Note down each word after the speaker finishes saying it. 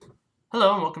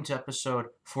Hello and welcome to episode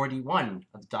 41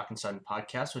 of the Doc and Son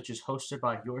podcast, which is hosted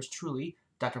by yours truly,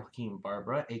 Dr. Joaquin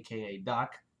Barbara, aka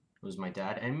Doc, who's my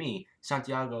dad, and me,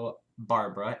 Santiago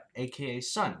Barbara, aka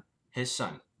Son, his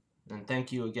son. And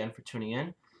thank you again for tuning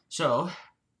in. So,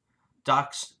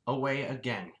 Doc's away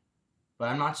again, but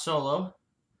I'm not solo.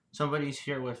 Somebody's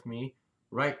here with me,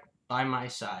 right by my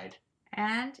side.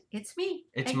 And it's me.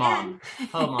 It's again. Mom.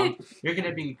 Hello, Mom. You're going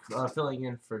to be filling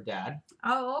in for Dad.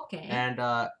 Oh, okay.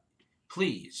 And,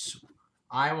 please,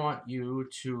 I want you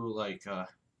to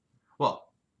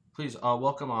please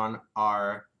welcome on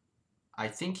I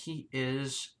think he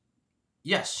is,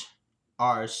 yes,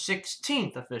 our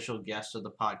 16th official guest of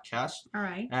the podcast. All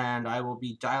right. And I will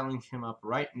be dialing him up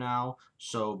right now,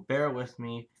 so bear with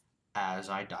me as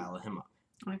I dial him up.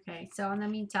 Okay, so in the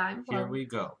meantime, Here we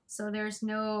go. So there's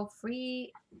no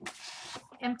free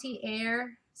empty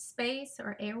air space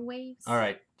or airwaves? All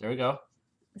right, there we go.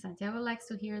 Santiago likes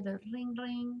to hear the ring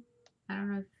ring. I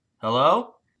don't know if...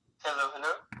 Hello?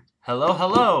 Hello.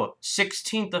 Hello.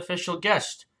 16th official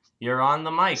guest. You're on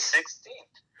the mic.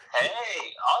 16th. Hey,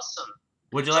 awesome.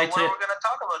 Would you so like what to? are we going to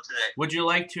talk about today? Would you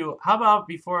like to? How about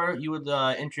before you would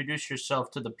introduce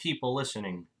yourself to the people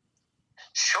listening?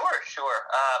 Sure.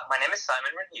 My name is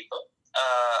Simon Rengifo.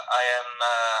 I am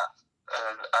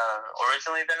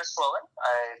originally Venezuelan.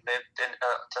 I lived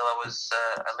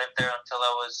I lived there until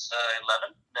I was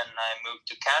 11. Then I moved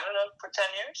to Canada for 10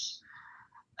 years,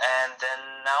 and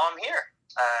then now I'm here.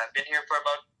 I've been here for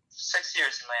about 6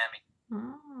 years in Miami.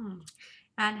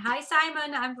 And hi,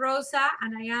 Simon. I'm Rosa,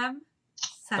 and I am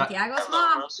Santiago's Hello,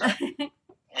 mom. Rosa.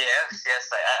 Yes.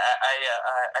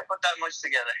 I put that much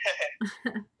together.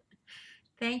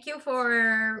 Thank you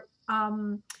for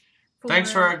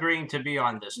Thanks for agreeing to be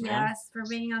on this, man. Yes, for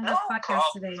being on the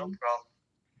podcast today. No problem.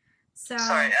 So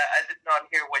sorry, I did not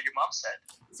hear what your mom said.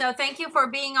 So thank you for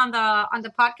being on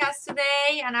the podcast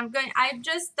today, and I'm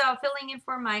just filling in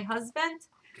for my husband,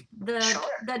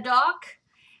 the doc,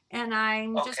 and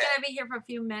I'm just gonna be here for a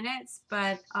few minutes,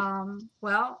 but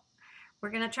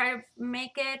we're gonna try to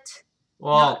make it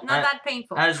not that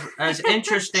painful, as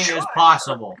interesting as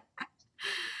possible.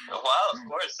 Well, of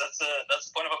course, that's the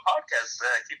point of a podcast.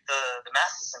 Keep the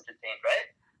masses entertained, right?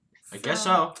 I guess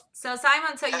so. So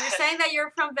Simon, you're saying that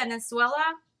you're from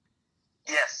Venezuela?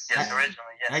 Yes,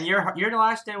 originally, yes. And your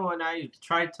last name, when I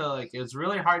tried to it's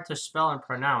really hard to spell and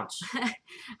pronounce.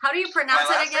 How do you pronounce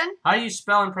it again? How do you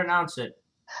spell and pronounce it?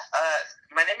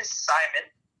 My name is Simon,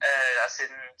 as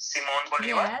in Simon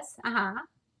Bolivar. Yes. And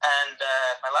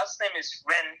my last name is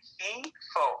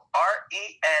Rengifo,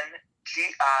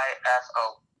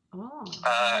 Rengifo. Oh.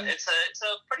 It's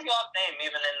a pretty odd name,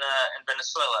 even in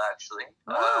Venezuela, actually.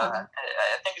 I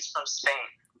think it's from Spain.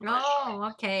 Oh,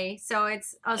 okay. So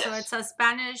it's it's a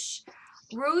Spanish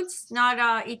roots,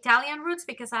 not Italian roots,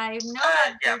 because I know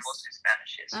that mostly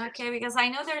Spanish. Yes. Okay, because I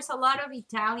know there's a lot of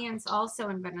Italians also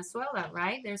in Venezuela,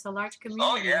 right? There's a large community.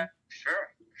 Oh yeah,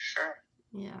 sure.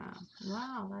 Yeah.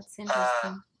 Wow, that's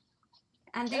interesting.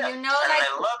 And do you know and I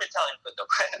love Italian food though.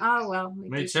 Oh well.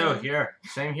 Me too. Here,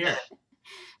 same here.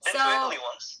 Been to Italy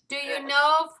once. Do you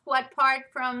know what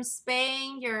part from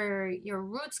Spain your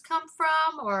roots come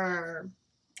from, or?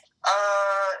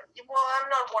 Well, I'm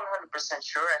not 100%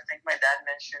 sure. I think my dad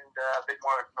mentioned a bit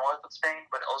more north of Spain,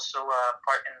 but also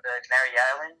part in the Canary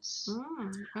Islands.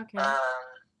 Okay.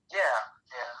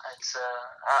 It's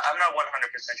I'm not 100%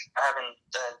 sure. I haven't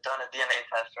done a DNA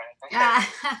test or anything.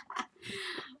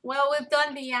 Well, we've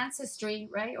done the ancestry,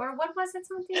 right? Or what was it?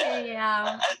 Something?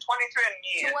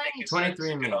 23andMe.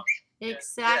 23andMe.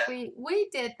 Exactly. Yeah. We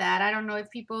did that. I don't know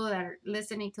if people that are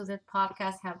listening to this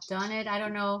podcast have done it. I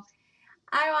don't know.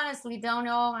 I honestly don't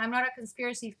know. I'm not a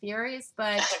conspiracy theorist,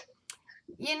 but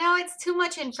it's too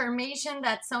much information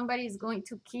that somebody's going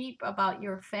to keep about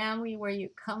your family, where you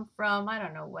come from. I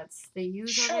don't know what's the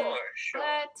use of it. Sure.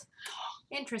 But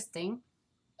interesting.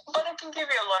 But it can give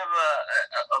you a lot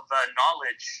of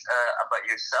knowledge about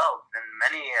yourself in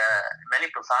many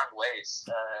profound ways,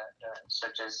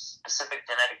 such as specific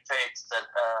genetic traits that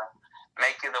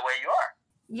make you the way you are.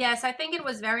 Yes, I think it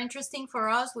was very interesting for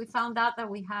us. We found out that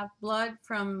we have blood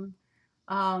from,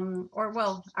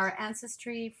 our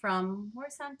ancestry from,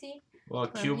 where's Santi? Well,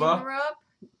 from Cuba. Europe.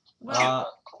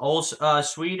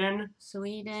 Sweden,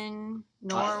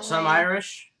 Norway. Some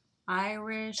Irish.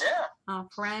 French.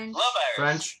 Love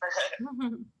French.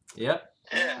 Yep.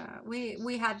 Yeah.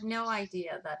 We had no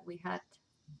idea that we had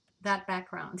that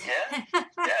background. It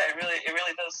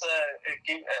really does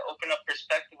open up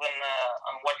perspective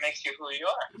on what makes you who you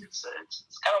are. It's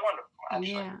kind of wonderful,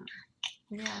 actually.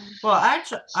 Yeah. Well,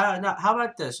 actually, how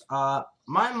about this?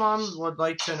 My mom would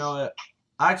like to know.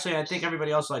 Actually, I think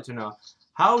everybody else would like to know.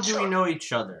 How do we Sure. know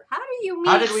each other? How do you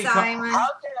How meet did we co- Simon? How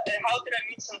did I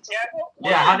meet Santiago?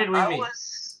 Yeah, how did we I meet?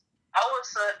 was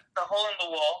at the Hole in the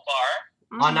Wall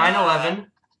bar. On Mhm.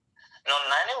 9/11? No,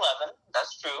 9/11.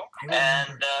 That's true. I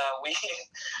remember. And we,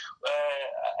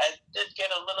 I did get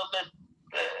a little bit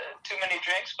too many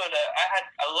drinks, but I had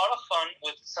a lot of fun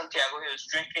with Santiago. He was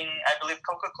drinking, I believe,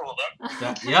 Coca-Cola,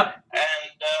 Yep.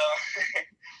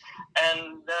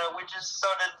 and we just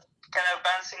started kind of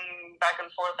bouncing back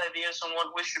and forth ideas on what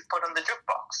we should put on the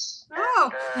jukebox.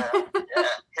 Oh. And, yeah,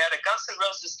 he had a Guns N'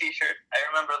 Roses T-shirt. I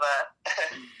remember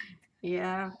that.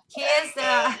 Yeah. He is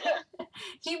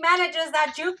he manages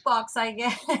that jukebox, I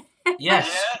guess. Yes.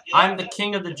 Yeah, I'm the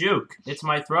king of the juke. It's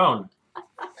my throne.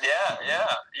 Yeah.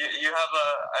 You have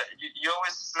you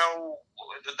always know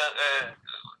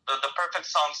the perfect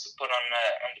songs to put on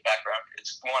the background.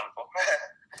 It's wonderful.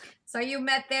 So you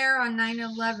met there on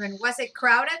 9/11. Was it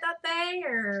crowded that day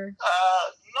or?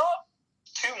 Not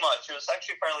too much. It was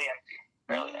actually fairly empty.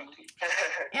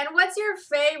 And what's your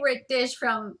favorite dish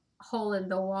from Hole in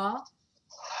the Wall?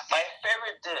 My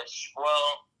favorite dish. Well,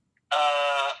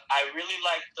 I really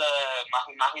like the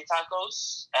mahi mahi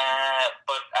tacos,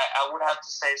 but I would have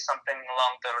to say something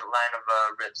along the line of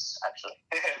ribs, actually.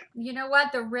 You know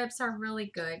what? The ribs are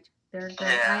really good. They're good.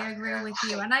 Yeah, I agree yeah. with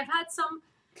you. And I've had some.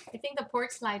 I think the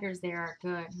pork sliders there are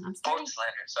good. I'm starting. Pork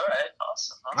sliders. All right,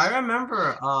 awesome. I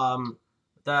remember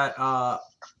that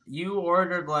you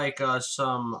ordered like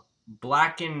some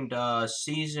blackened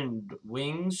seasoned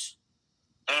wings.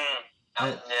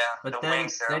 Yeah, But the then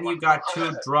wings are you wonderful. got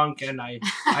too drunk, and I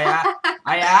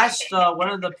asked one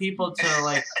of the people to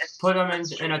like put them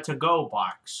in a to-go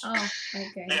box, Oh,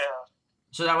 okay. Yeah.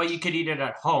 so that way you could eat it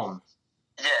at home.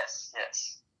 Yes.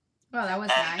 Well, that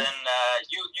was And nice. then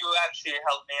you actually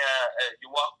helped me. You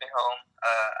walked me home.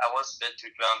 I was a bit too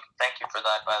drunk. Thank you for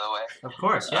that, by the way. Of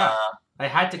course, yeah. I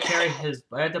had to carry his.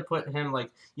 I had to put him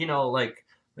like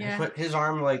Yeah. put his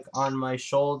arm like on my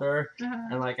shoulder, Uh-huh.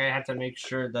 and like I had to make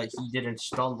sure that he didn't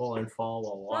stumble and fall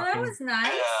while Well, walking. that was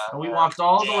nice. Yeah. And we walked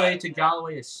all the Yeah. way to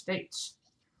Galloway Estates.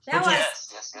 That Which was. is-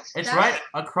 Yes. It's That- right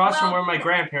across from well, where my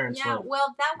grandparents Yeah, live.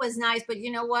 well, that was nice, but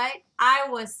you know what? I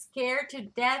was scared to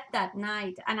death that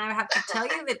night, and I have to tell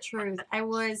you the truth. I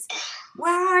was,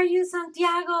 where are you,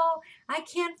 Santiago? I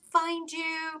can't find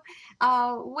you.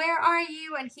 Where are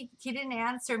you? And he didn't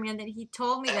answer me, and then he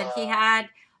told me that he had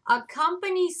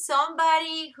accompanied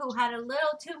somebody who had a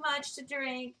little too much to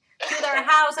drink to their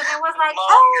house, and I was like, Mom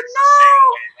oh gets no! the same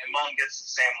way. My mom gets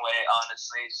the same way,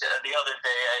 honestly. The other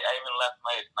day, I even left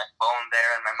my phone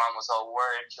there, and my mom was all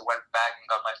worried. She went back and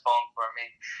got my phone for me.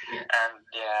 And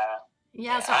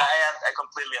Yeah, so I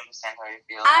completely understand how you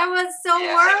feel. I was so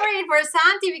Yeah. worried for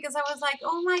Santi because I was like,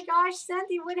 oh my gosh,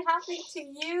 Santi, what happened to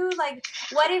you? Like,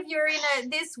 what if you're in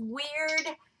this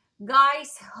weird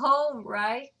guy's home,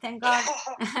 right? Thank God.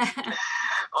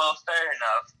 Well, fair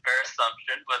enough, fair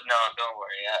assumption, but no, don't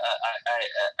worry.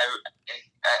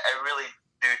 I really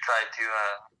do try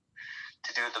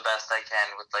to do the best I can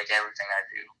with like everything I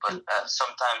do, but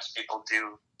sometimes people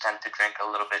do tend to drink a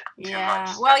little bit too Yeah.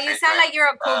 much. Well, you sound like you're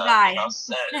a cool guy. Times,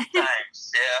 yeah.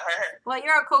 Well,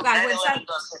 you're a cool guy. When 9/11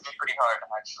 does hit me pretty hard,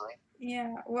 actually.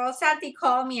 Yeah. Well, Santi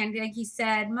called me and then he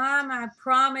said, Mom, I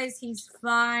promise he's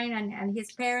fine. And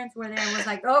his parents were there. I was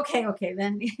like, okay,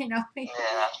 then, you know. Yeah,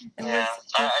 It yeah.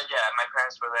 was- My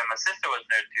parents were there. My sister was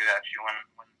there too, actually, when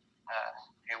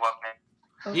he walked me.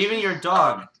 Even your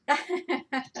dog, Yeah,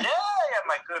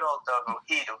 my good old dog,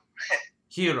 Hiro.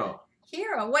 Hiro.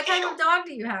 Hero. What type of dog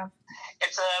do you have?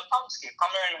 It's a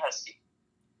Pomeranian Husky.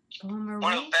 One of the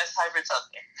Pomeranian. best hybrids out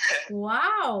there.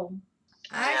 Wow.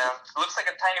 Yeah, looks like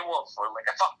a tiny wolf or like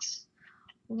a fox.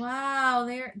 Wow,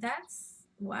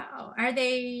 wow. Are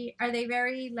they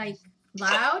very like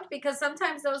loud? Because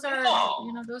sometimes those are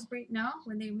No. those breed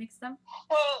when they mix them.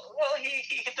 Well,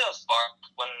 he does bark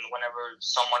whenever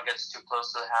someone gets too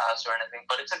close to the house or anything,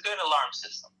 but it's a good alarm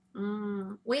system.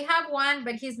 We have one,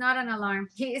 but he's not an alarm.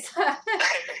 He's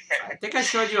I think I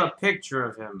showed you a picture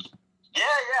of him. Yeah,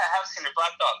 I have seen a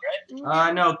black dog,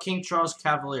 right? No, King Charles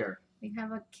Cavalier. We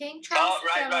have a King Charles. Oh,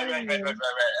 right. Cavalier.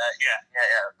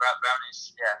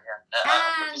 Brownies. Yeah.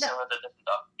 And- With a different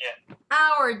dog. Yeah.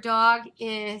 Our dog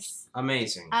is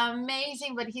Amazing.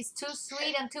 amazing, but he's too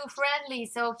sweet and too friendly,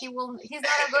 so he's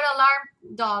not a good alarm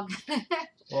dog.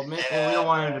 Well, we don't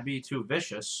want him to be too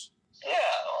vicious. Yeah.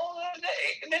 Well,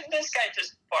 this guy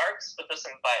just barks but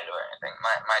doesn't bite or anything.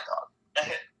 My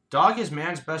dog. Dog is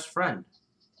man's best friend.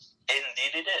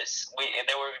 Indeed, it is.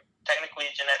 They were technically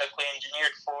genetically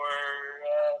engineered for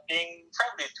being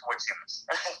friendly towards humans.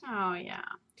 Oh yeah.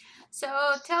 So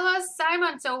tell us,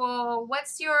 Simon. So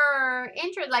what's your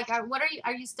interest? Like, what are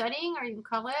you studying? Are you in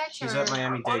college She's or? at Oh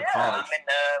Miami-Dade yeah, College. I'm in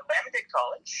Miami-Dade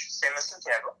College, same as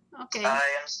Santiago. Okay. I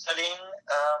am studying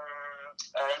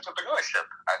entrepreneurship.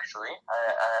 Actually,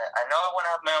 I know I want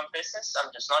to have my own business.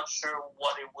 I'm just not sure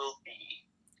what it will be.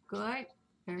 Good.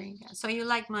 Very good. So you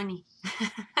like money.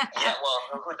 Yeah, well,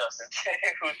 who doesn't?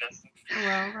 Who doesn't?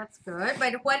 Well, that's good.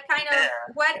 But what kind of Yeah.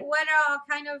 what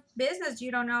kind of business?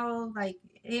 You don't know, like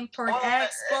import, Well,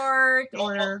 export,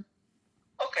 well, or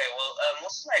okay. Well,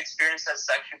 most of my experience has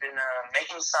actually been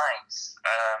making signs,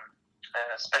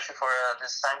 especially for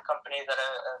this sign company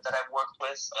that I've worked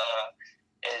with.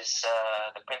 Is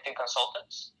the printing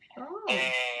consultants. oh,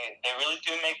 They really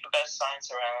do make the best signs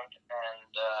around,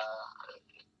 and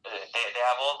they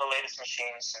have all the latest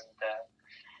machines, and the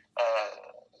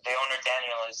owner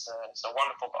Daniel is a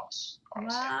wonderful boss.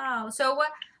 Honestly. wow. So what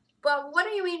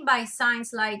do you mean by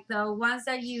signs? Like the ones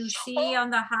that you see on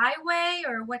the highway,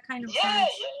 or what kind of Yeah, signs?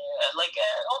 like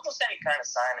almost any kind of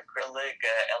sign: acrylic,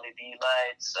 LED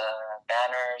lights,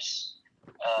 banners.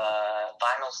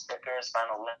 Vinyl stickers,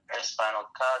 vinyl letters, vinyl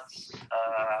cuts,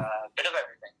 bit of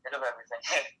everything.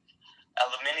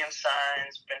 Aluminium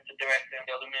signs printed directly on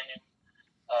the aluminium.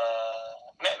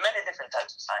 Many different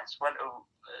types of signs.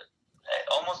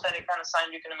 Almost any kind of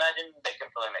sign you can imagine, they can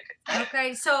probably make it.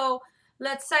 Okay, so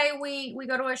let's say we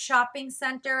go to a shopping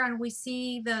center and we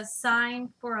see the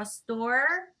sign for a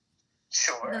store,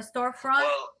 Sure. the storefront,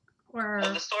 Well,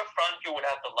 the storefront, you would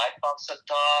have the light box up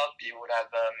top. You would have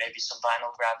maybe some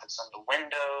vinyl graphics on the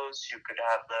windows. You could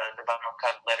have the vinyl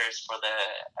cut letters for the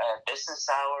business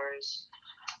hours.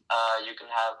 You can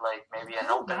have like maybe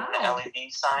an open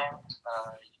LED sign,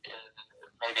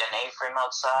 maybe an A-frame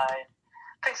outside,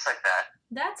 things like that.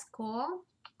 That's cool.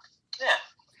 Yeah.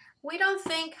 We don't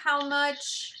think how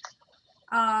much,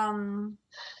 how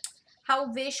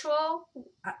visual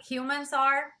humans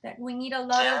are. That we need a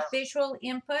lot of visual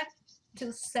input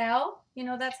to sell. You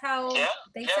know, that's how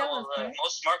they sell us, right?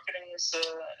 Most marketing is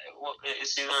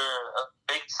either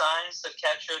big signs that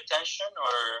catch your attention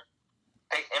or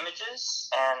big images,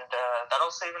 and that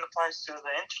also even applies to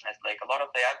the internet. Like a lot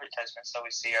of the advertisements that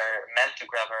we see are meant to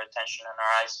grab our attention and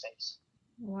our eye space.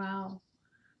 Wow.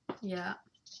 Yeah.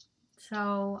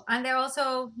 So, and they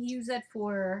also use it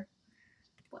for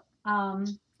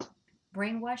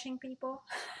brainwashing people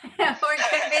or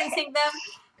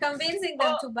convincing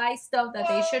them to buy stuff that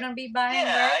they shouldn't be buying,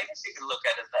 yeah, right? I guess you could look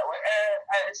at it that way.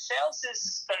 Sales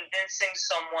is convincing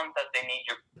someone that they need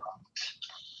your product.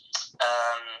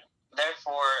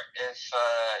 Therefore, if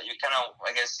you kind of,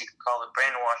 I guess you could call it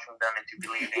brainwashing them into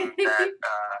believing that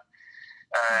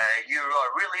you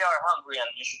really are hungry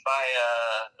and you should buy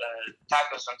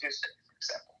tacos on Tuesday, for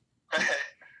example.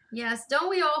 Yes, don't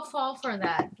we all fall for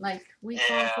that? Like we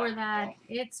fall for that.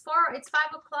 It's 5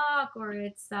 o'clock, or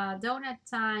it's donut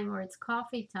time, or it's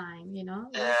coffee time. You know.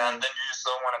 Yeah, and then you just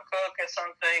don't want to cook or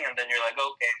something, and then you're like,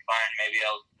 okay, fine, maybe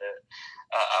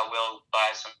I will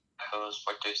buy some tacos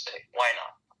for Tuesday. Why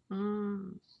not?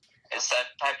 Mm. It's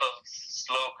that type of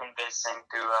slow convincing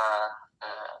to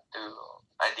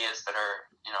ideas that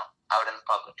are out in the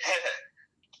public.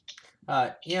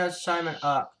 Yeah, Simon.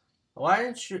 Why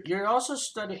don't you're also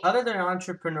studying, other than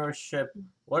entrepreneurship,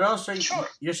 what else are you,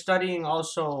 you're studying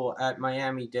also at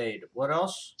Miami-Dade? What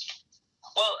else?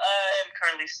 Well, I am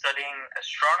currently studying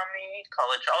astronomy,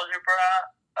 college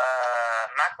algebra,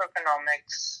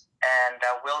 macroeconomics, and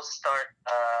I will start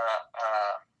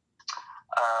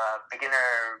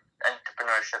beginner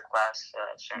entrepreneurship class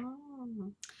soon.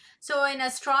 Oh. So in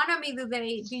astronomy, do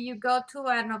you go to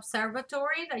an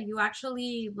observatory that you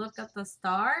actually look at the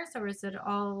stars, or is it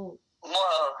all?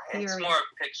 Well, it's more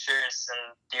pictures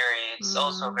and theory. It's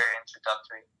also very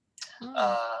introductory,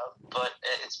 but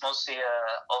it's mostly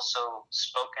also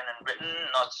spoken and written.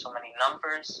 Not so many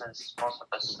numbers as most of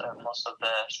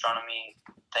the astronomy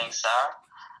things are,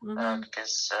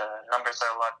 because numbers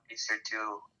are a lot easier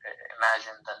to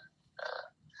imagine than.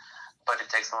 But it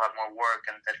takes a lot more work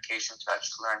and dedication to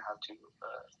actually learn how to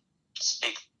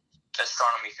speak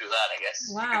astronomy through that, I guess.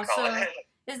 Wow. So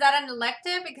is that an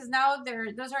elective? Because now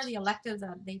those are the electives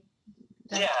that they.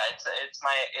 Yeah, it's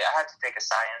my. I had to take a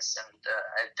science, and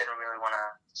I didn't really want to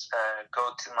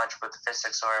go too much with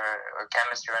physics or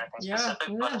chemistry or anything specific.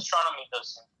 Yeah. But astronomy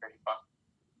does seem pretty fun.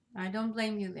 I don't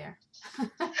blame you there.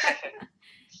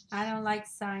 I don't like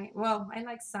science. Well, I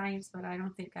like science, but I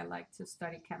don't think I like to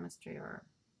study chemistry or.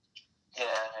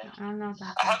 Yeah, I'm not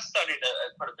that. I have studied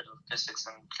quite a bit of physics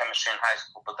and chemistry in high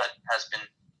school, but that has been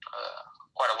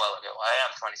quite a while ago. I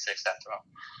am 26 after all.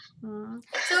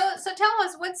 So tell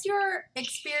us, what's your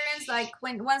experience like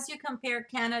once you compare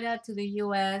Canada to the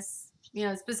U.S.?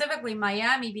 specifically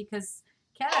Miami, because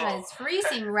Canada is Oh.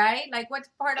 freezing, right? Like, what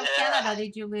part of Yeah. Canada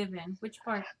did you live in? Which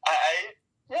part? I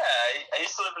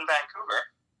used to live in Vancouver.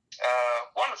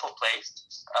 Wonderful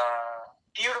place.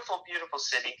 Beautiful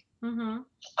city. Mm-hmm.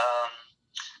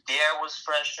 The air was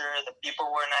fresher. The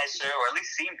people were nicer, or at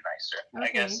least seemed nicer. I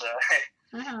Okay. guess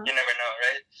Uh-huh. you never know,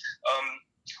 right?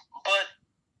 But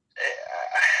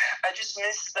I just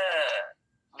miss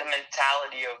the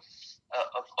mentality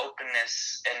of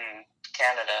openness in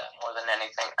Canada more than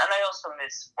anything, and I also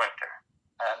miss winter.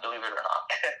 Believe it or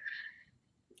not.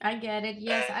 I get it.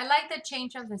 Yes, I like the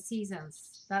change of the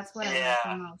seasons. That's what I like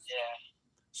the most. Yeah.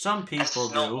 Some And people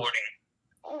do. snowboarding.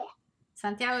 Ooh.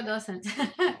 Santiago doesn't.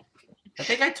 I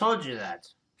think I told you that.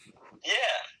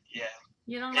 Yeah.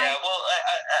 You don't Yeah, like? well,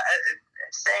 I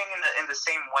staying in the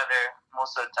same weather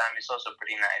most of the time is also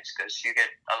pretty nice because you get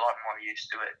a lot more used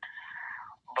to it.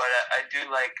 But I do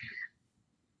like,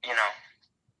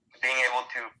 being able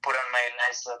to put on my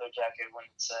nice leather jacket when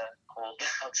it's cold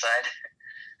outside.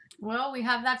 Well, we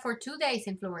have that for 2 days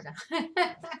in Florida.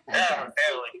 Yeah,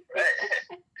 barely.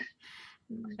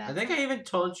 Right? I think I even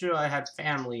told you I had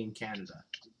family in Canada.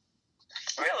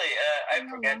 Really? I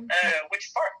forget.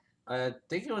 Which part? I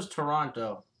think it was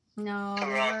Toronto. No.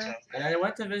 Toronto. And I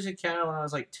went to visit Canada when I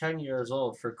was like 10 years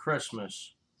old for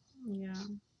Christmas. Yeah.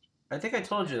 I think I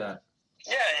told you that.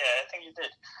 Yeah, I think you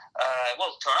did.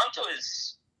 Well, Toronto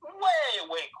is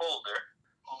way colder,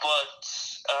 but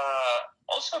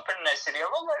also a pretty nice city. I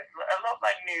love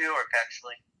like New York,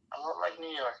 actually. I love like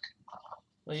New York.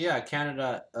 Well, yeah,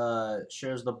 Canada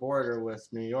shares the border with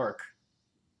New York.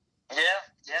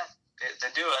 Yeah,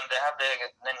 they do, and they have the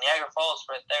Niagara Falls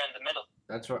right there in the middle.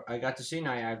 That's where I got to see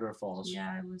Niagara Falls.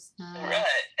 Yeah, it was nice.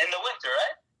 Right, in the winter,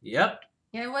 right? Yep.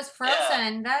 Yeah, it was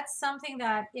frozen. That's something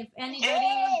that if anybody...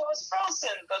 Yeah, it was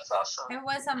frozen. That's awesome. It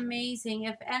was amazing.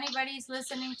 If anybody's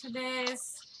listening to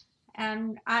this,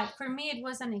 and for me, it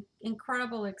was an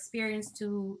incredible experience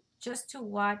to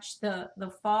watch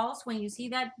the falls when you see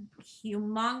that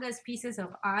humongous pieces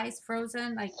of ice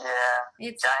frozen. Like, Yeah,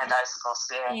 it's giant icicles,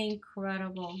 yeah.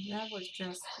 incredible. That was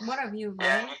just, what a view,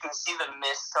 Yeah, right? and you can see the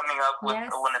mist coming up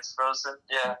when it's frozen.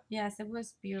 Yeah. Yes, it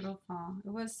was beautiful.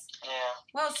 It was. Yeah.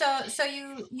 Well, so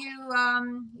you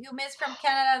miss from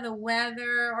Canada the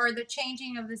weather or the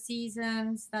changing of the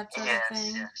seasons, that sort of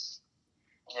thing. Yes.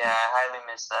 Yeah, I highly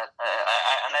miss that.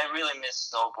 I really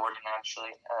miss snowboarding,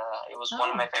 actually. It was one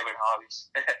of my favorite hobbies.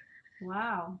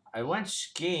 Wow. I went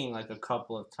skiing like a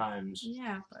couple of times.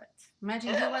 Yeah, but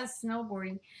imagine he was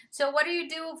snowboarding. So what do you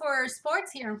do for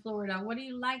sports here in Florida? What do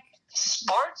you like?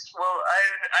 Sports? Well,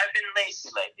 I've been lazy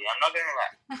lately. I'm not gonna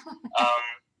lie.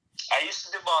 I used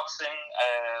to do boxing,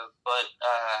 but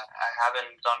I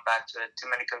haven't gone back to it. Too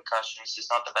many concussions. It's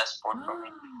not the best sport for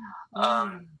me.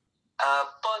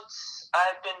 But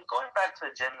I've been going back to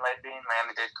the gym lately in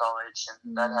Miami-Dade College,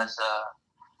 and that has,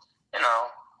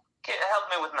 helped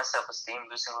me with my self-esteem,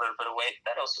 losing a little bit of weight.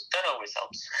 That always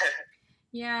helps.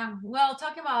 Yeah. Well,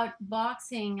 talking about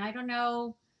boxing, I don't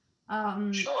know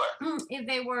Sure. if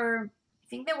they were. I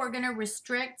think they were going to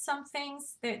restrict some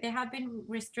things. They have been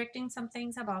restricting some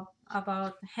things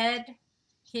about head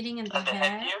hitting in the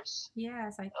head. Headgears?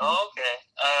 Yes, I think. Okay.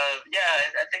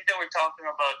 I think they were talking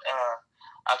about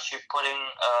actually putting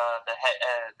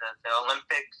the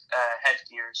Olympic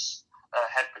headgears,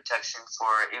 head protection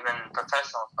for even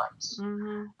professional fights.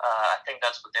 Mm-hmm. I think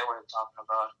that's what they were talking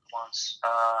about once.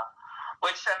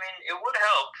 Which, I mean, it would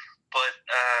help, but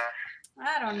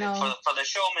I don't know. For the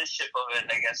showmanship of it,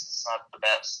 I guess it's not the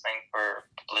best thing for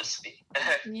publicity.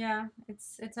 Yeah,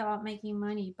 it's about making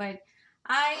money, but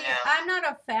I'm not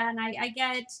a fan. I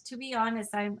get, to be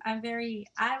honest, I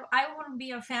wouldn't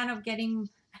be a fan of getting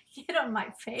hit on my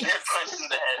face. Punched in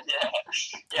the head,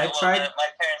 yeah. I tried. My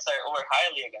parents were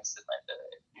highly against it.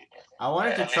 I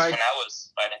wanted to at try. least when I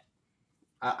was fighting.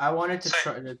 I wanted to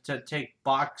try to take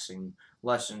boxing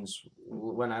lessons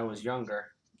when I was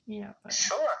younger. Yeah. But...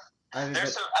 Sure.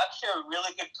 There's actually a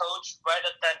really good coach right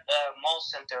at that mall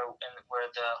center where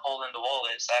the hole in the wall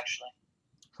is, actually.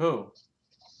 Who?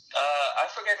 I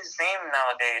forget his name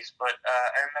nowadays, but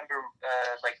I remember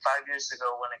like 5 years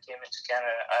ago when I came into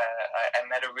Canada, I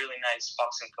met a really nice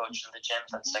boxing coach in the gym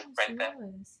that's like right there.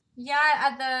 Yeah,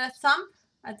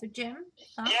 at the gym.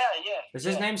 Thump? Yeah. Is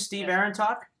his name Steve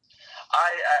Arontalk?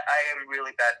 I am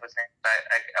really bad with names.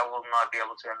 I will not be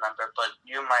able to remember, but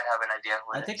you might have an idea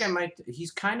who it is. I might.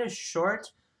 He's kind of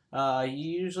short.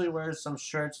 He usually wears some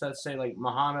shirts that say like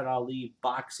Muhammad Ali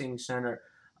Boxing Center.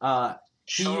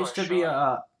 He used to be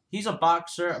he's a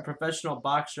boxer, a professional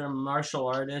boxer, martial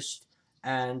artist,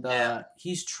 and Yeah.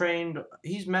 he's trained.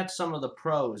 He's met some of the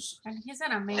pros. And he's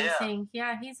an amazing.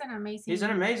 Yeah, he's an amazing. He's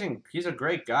an amazing. He's a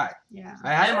great guy. Yeah.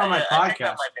 I had him on my I think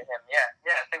that podcast. might be him.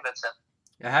 Yeah, I think that's him.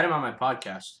 I had him on my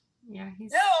podcast. Yeah,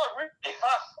 he's. Yeah, really?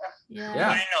 Huh? Yeah. Yeah.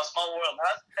 What do you know? Small world,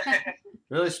 huh?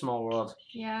 Really small world.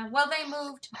 Yeah. Well, they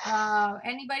moved.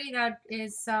 Anybody that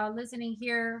is listening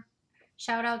here,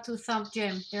 shout out to Thump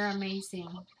Gym. They're amazing,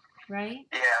 right?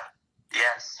 Yeah.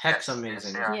 Yes. Heck's yes,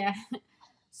 amazing. Yes, Yeah.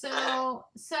 So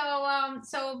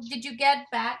did you get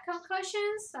bad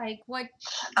concussions? Like what?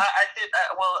 I did.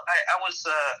 I was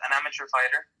an amateur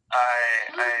fighter.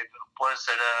 I was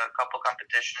at a couple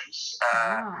competitions.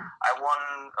 Wow. I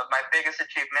won my biggest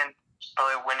achievement,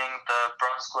 probably winning the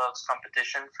bronze gloves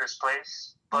competition, first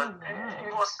place. But Oh, wow.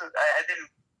 it wasn't. I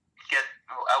didn't get.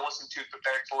 I wasn't too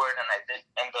prepared for it, and I did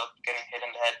end up getting hit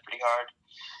in the head pretty hard.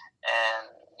 And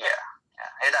yeah,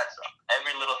 it adds up.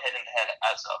 Every little hit in the head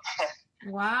adds up.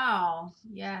 Wow.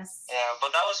 Yes. Yeah,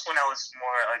 but that was when I was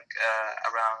more like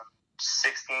around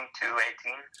 16 to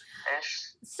 18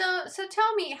 ish. So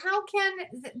tell me, how can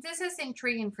this is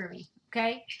intriguing for me?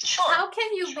 Okay. Sure. How can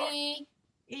you Sure. be?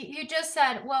 You just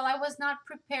said, well, I was not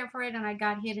prepared for it, and I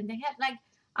got hit in the head. Like,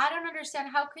 I don't understand.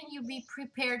 How can you be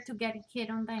prepared to get hit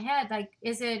on the head? Like,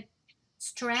 is it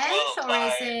strength Well, or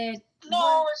is it?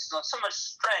 No, it's not so much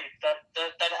strength.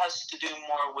 That has to do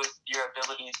more with your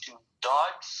ability to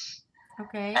dodge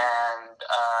Okay. and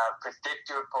predict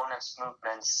your opponent's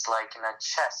movements, like in a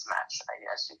chess match, I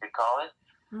guess you could call it.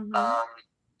 Mhm.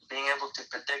 Being able to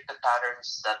predict the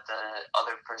patterns that the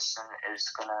other person is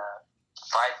gonna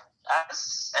fight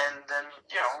as, and then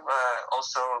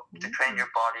also to train your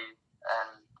body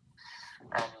and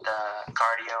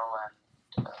cardio and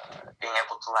being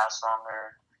able to last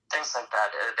longer, things like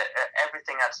that.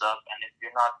 Everything adds up, and if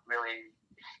you're not really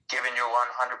giving your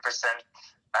 100%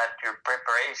 at your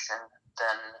preparation,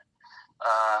 then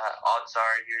odds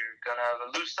are you're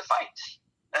gonna lose the fight.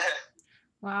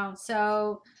 Wow.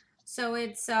 So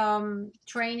it's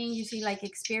training. You see, like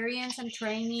experience and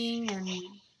training, and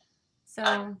so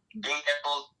Being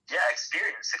able,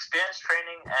 experience,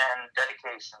 training, and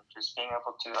dedication. Just being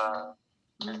able to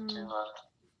mhm.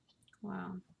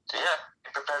 Wow. be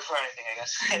prepared for anything, I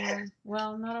guess. Yeah.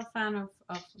 Well, not a fan of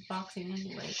boxing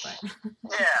anyway, but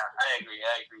Yeah, I agree.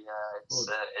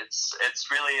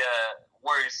 It's really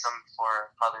worrisome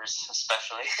for mothers,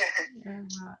 especially. yeah,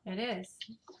 well, it is.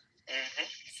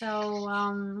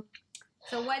 hmm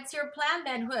So what's your plan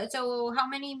then? So how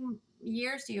many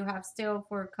years do you have still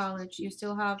for college? You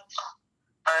still have.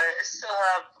 I still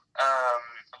have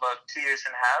about 2 years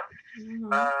and a half Mhm.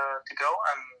 to go.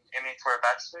 I'm aiming for a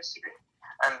bachelor's degree,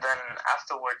 and then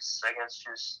afterwards, I guess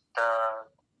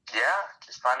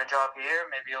just find a job here.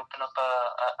 Maybe open up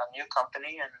a new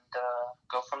company and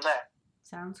go from there.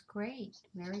 Sounds great.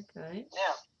 Very good.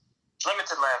 Yeah,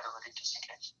 limited liability, just in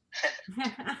case.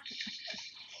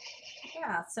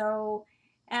 Yeah. So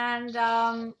and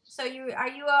so are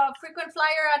you a frequent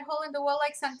flyer at Hole in the Wall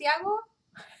like Santiago?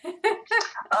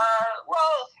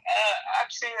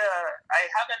 Actually, I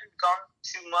haven't gone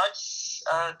too much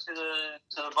to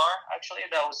the bar. Actually,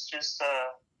 that was just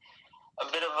a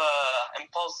bit of a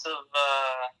impulsive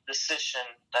decision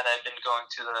that I've been going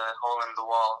to the Hole in the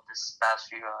Wall this past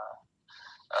few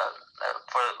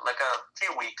for like a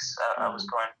few weeks. I was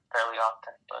going fairly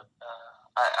often, but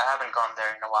I haven't gone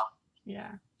there in a while.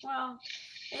 Yeah. Well,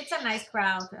 it's a nice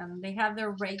crowd, and they have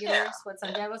their regulars. What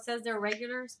Santiago says, they're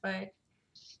regulars, but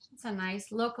it's a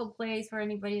nice local place for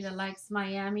anybody that likes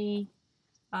Miami.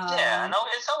 Yeah, no,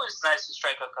 it's always nice to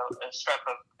strike up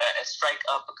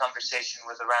a conversation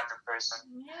with a random person.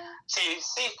 Yeah.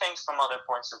 See things from other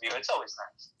points of view. It's always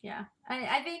nice. Yeah.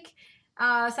 I think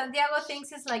Santiago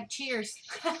thinks it's like Cheers.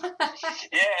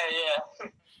 Yeah.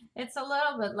 It's a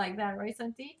little bit like that, right,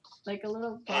 Santi? Like a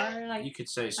little bar, like You could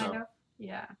say so. kind of.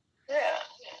 Yeah. Yeah.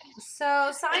 So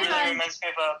It really Simon. reminds me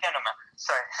of a piano man.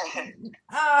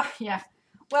 Sorry. Yeah.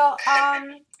 Well,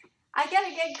 I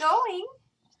gotta get going.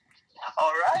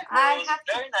 All right. Well, I it was have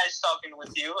to- very nice talking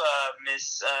with you,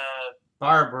 Miss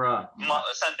Barbara.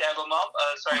 Santiago Mom.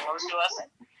 Sorry, what was your last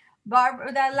name?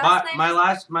 Barbara. That last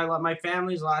name. My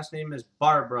family's last name is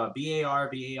Barbara.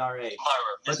 BARBARA. Barbara.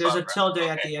 But Miss there's a Barbara. tilde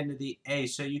at Okay. the end of the A,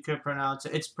 so you could pronounce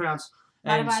it. It's pronounced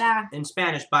Barbara. in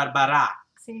Spanish, Barbara.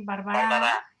 Sí, Barbara.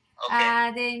 Barbara.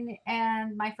 Okay.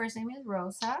 And my first name is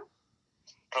Rosa.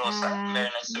 Rosa. Very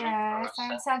nice to meet you, Yes,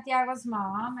 Rosa. I'm Santiago's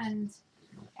mom, and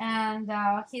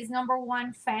he's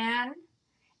 #1 fan.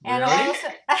 And Really? also,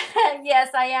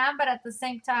 yes, I am, but at the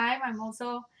same time, I'm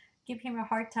also give him a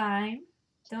hard time,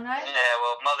 don't I? Yeah,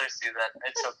 well, mothers do that.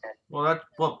 It's okay.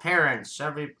 Well, parents.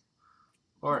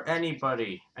 or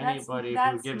anybody who that's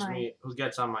gives my- me who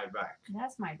gets on my back.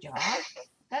 That's my job.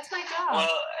 That's my job.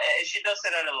 Well, she does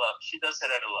it out of love. She does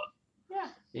it out of love.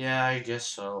 Yeah. Yeah, I guess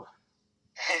so.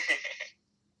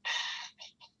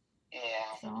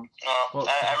 Yeah. So. Well,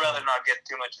 I'd rather not get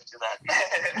too much into that.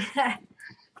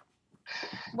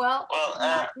 Well, Well,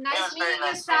 nice it was very meeting you, nice meeting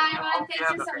you. Simon. Hope Thank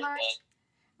have you a so great much. day.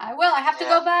 I will. I have to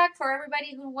Yeah. go back for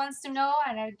everybody who wants to know,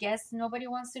 and I guess nobody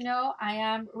wants to know. I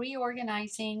am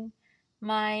reorganizing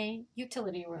my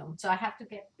utility room, so I have to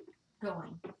get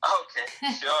going. Okay,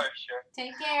 sure.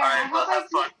 Take care. All right, well, have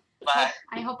fun. Bye.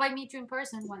 I hope I meet you in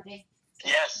person one day.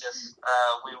 Yes.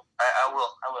 I will.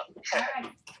 All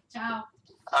right. Ciao.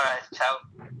 All right, ciao.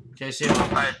 Okay, see. All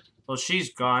right, Well,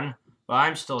 she's gone, but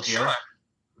I'm still here.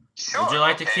 Sure. Would you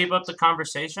like to okay. keep up the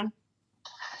conversation?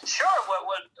 Sure. What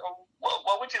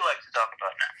would you like to talk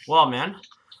about now? Well, man.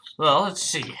 Well, let's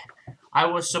see. I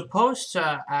was supposed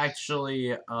to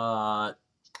actually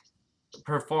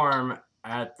perform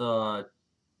at the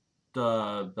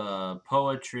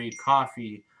poetry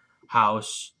coffee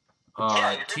house,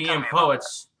 Yeah, you did Tea tell and me about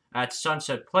Poets at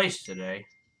Sunset Place today.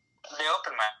 The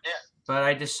open mic. Yeah. But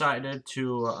I decided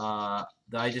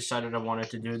I wanted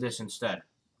to do this instead.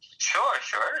 Sure.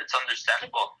 It's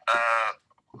understandable.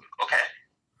 Okay.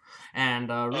 And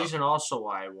reason also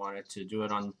why I wanted to do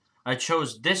it I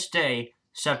chose this day,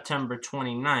 September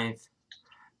 29th,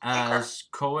 as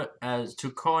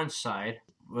to coincide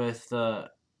with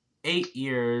the 8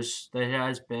 years that it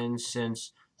has been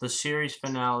since the series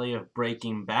finale of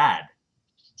Breaking Bad.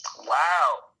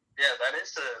 Wow. Yeah, that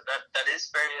is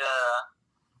very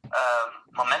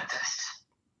momentous.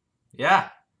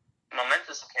 Yeah.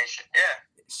 Momentous occasion. Yeah.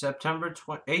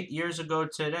 8 years ago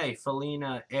today,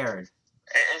 Felina aired.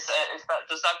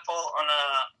 Does that fall on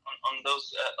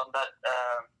that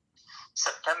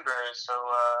September? So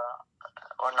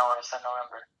or no? Is that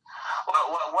November?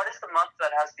 What is the month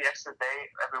that has the extra day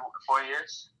every 4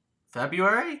 years?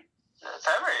 February?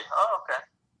 February. Oh, okay.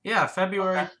 Yeah,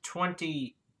 February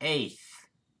Okay. 28th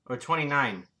or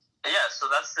 29. Yeah, so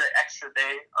that's the extra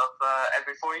day of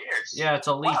every 4 years. Yeah, it's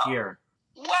a leap year.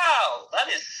 Wow, that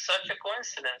is such a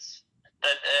coincidence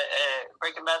that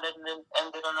Breaking Bad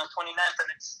ended on the 29th and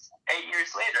it's 8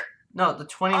 years later. No, the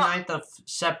 29th of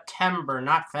September,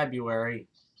 not February.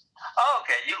 Oh,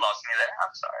 okay, you lost me there.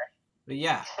 I'm sorry. But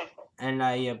yeah, and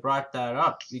I brought that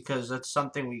up because that's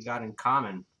something we got in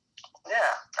common.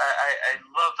 Yeah, I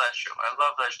love that show. I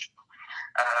love that show.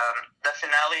 The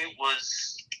finale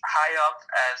was high up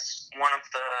as one of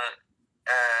the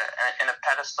in a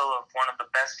pedestal of one of the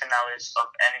best finales of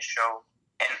any show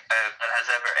that has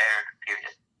ever aired.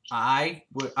 Period. I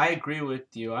agree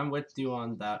with you. I'm with you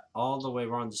on that all the way.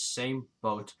 We're on the same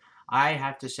boat. I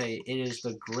have to say it is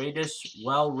the greatest,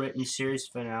 well-written series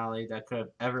finale that could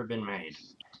have ever been made.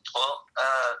 Well,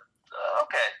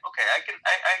 okay. I can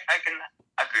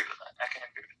agree with that. I can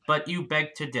agree with that. But you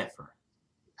beg to differ.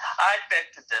 I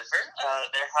beg to differ.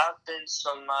 There have been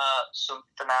some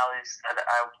finales that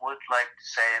I would like to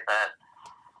say that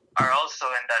are also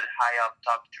in that high up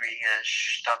top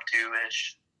 3-ish, top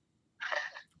 2-ish.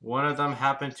 One of them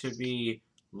happened to be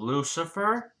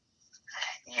Lucifer.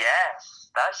 Yes,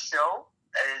 that show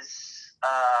is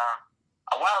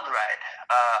a wild ride.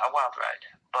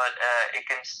 But it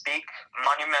can speak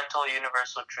monumental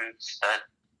universal truths that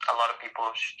a lot of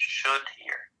people should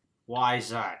hear. Why is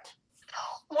that?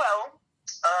 Well,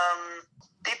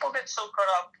 people get so caught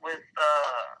up with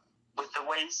the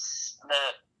ways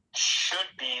that should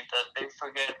be that they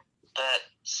forget that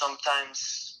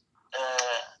sometimes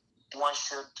one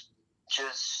should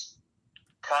just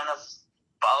kind of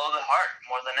follow the heart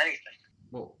more than anything.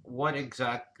 Well, what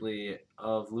exactly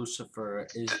of Lucifer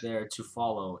is there to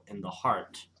follow in the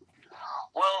heart?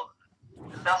 Well,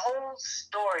 the whole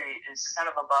story is kind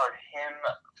of about him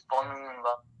falling in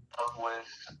love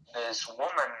with this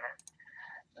woman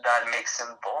that makes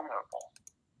him vulnerable,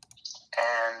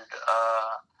 and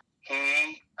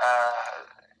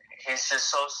he's just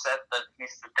so set that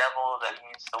he's the devil, that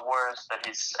he's the worst, that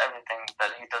he's everything,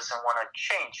 that he doesn't want to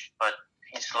change, but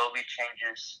he slowly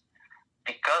changes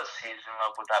because he's in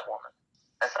love with that woman.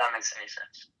 If that makes any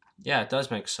sense. Yeah, it does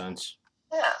make sense.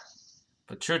 Yeah.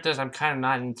 But truth is, I'm kind of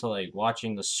not into like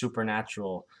watching the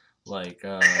supernatural genre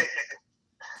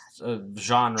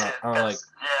or like.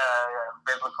 Yeah,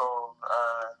 biblical,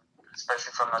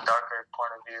 especially from a darker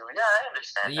point of view. Yeah, I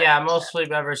understand. Yeah,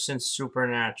 mostly ever since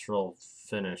Supernatural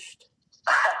finished.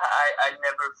 I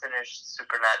never finished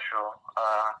Supernatural.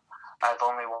 I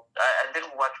did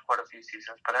watch quite a few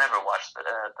seasons, but I never watched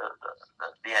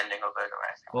the ending of it or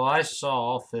anything. Well, I saw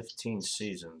all 15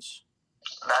 seasons.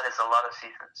 That is a lot of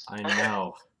seasons. I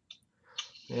know.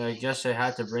 Yeah, I guess they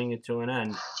had to bring it to an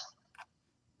end.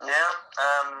 Yeah,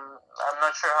 I'm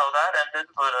not sure how that ended,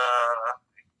 but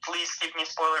please keep me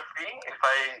spoiler free if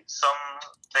I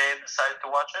someday decide to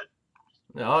watch it.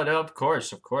 Oh no, of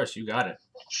course, you got it.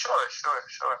 Sure.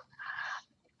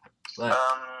 But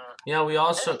we Yeah.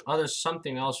 also there's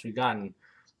something else we gotten.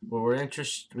 What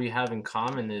we have in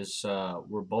common is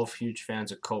we're both huge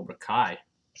fans of Cobra Kai.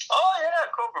 Oh yeah,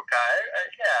 Cobra Kai.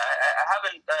 I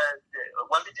haven't.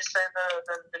 When did you say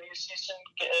the new season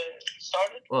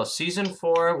started? Well, season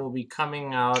 4 will be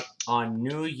coming out on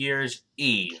New Year's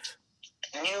Eve.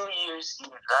 New Year's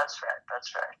Eve. That's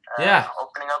right. Yeah.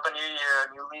 Opening up a new year,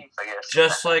 a new leaf, I guess.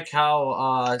 Just like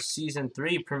how season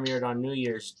 3 premiered on New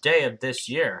Year's Day of this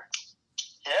year.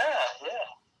 Yeah.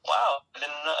 Wow. I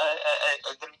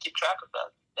didn't keep track of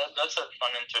that. That's a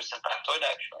fun, interesting factoid,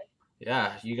 actually.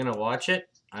 Yeah, you gonna watch it?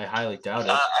 I highly doubt it.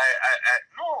 No,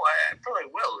 I probably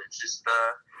will. It's just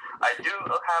I do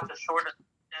have the short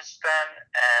attention span,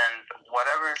 and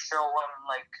whatever show I'm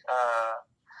like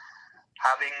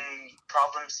having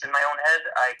problems in my own head,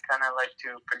 I kind of like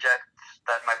to project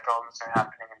that my problems are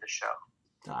happening in the show.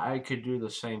 I could do the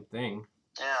same thing.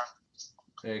 Yeah.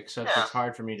 Except it's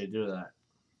hard for me to do that.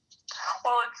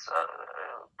 Well, it's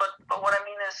but what I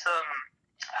mean is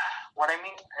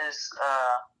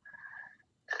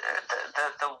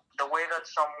the way that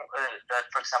that,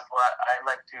 for example, I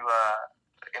like to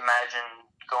imagine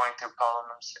going through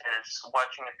problems is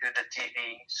watching it through the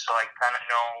TV, so I kind of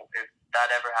know if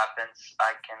that ever happens,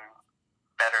 I can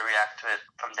better react to it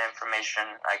from the information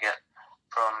I get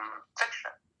from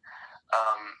fiction.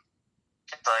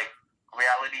 It's like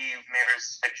reality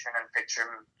mirrors fiction, and fiction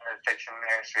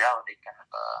mirrors reality kind of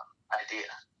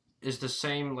idea. Is the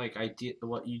same like idea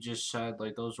what you just said?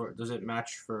 Like those were. Does it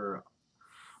match for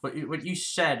what you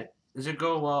said? Does it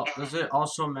go well? Does it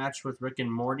also match with Rick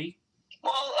and Morty?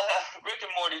 Well, Rick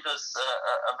and Morty does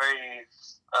a very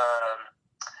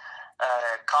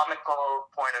comical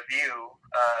point of view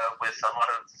with a lot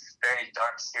of very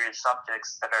dark, serious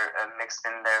subjects that are mixed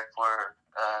in there for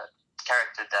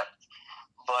character depth.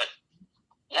 But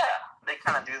yeah, they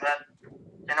kind of do that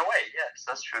in a way. Yes,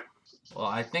 that's true. Well,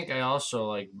 I think I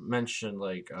also mentioned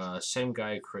same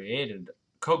guy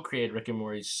co-created Rick and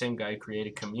Morty. Same guy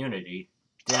created Community.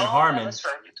 Dan Harmon. Yeah, that's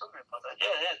right. You told me about that.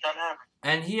 Yeah, Dan Harmon.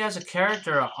 And he has a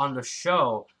character on the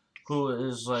show who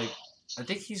is I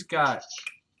think he's got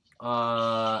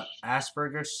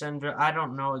Asperger's syndrome. I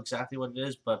don't know exactly what it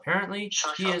is, but apparently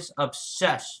he is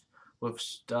obsessed with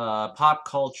pop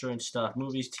culture and stuff,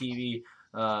 movies, TV,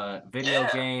 video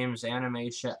games,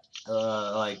 animation,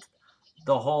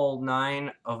 the whole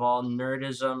 9 of all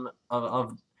nerdism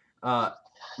of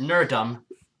nerddom.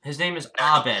 His name is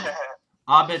Abed.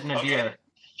 Abed Nadir. Okay.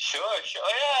 Sure.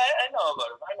 Yeah, I know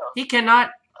about him. I know.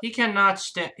 He cannot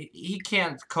stand. He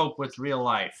can't cope with real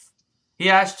life. He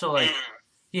has to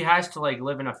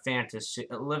live in a fantasy,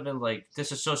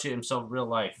 disassociate himself from real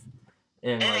life.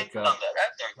 And I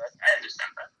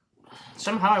understand that.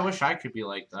 Somehow I wish I could be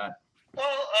like that.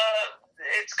 Well,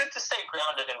 it's good to stay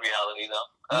grounded in reality, though.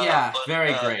 But,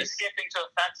 very great. Escaping to a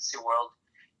fantasy world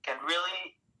can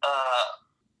really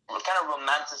kind of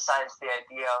romanticize the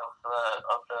idea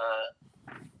of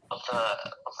the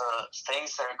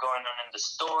things that are going on in the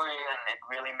story, and it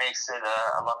really makes it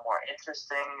a lot more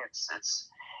interesting. It's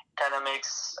kind of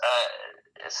makes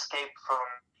escape from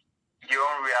your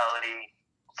own reality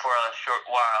for a short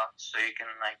while, so you can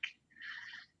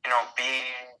be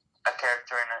a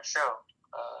character in a show.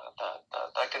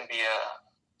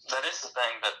 That is the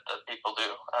thing that people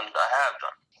do, and I have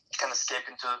done. Can escape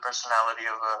into the personality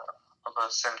of a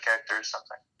certain character or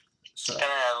something. So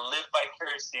kind of live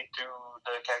vicariously through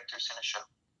the characters in a show.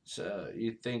 So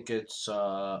you think it's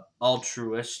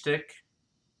altruistic?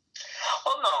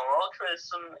 Well, no,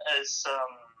 altruism is.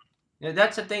 Yeah,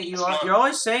 that's the thing. You're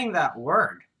always saying that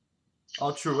word,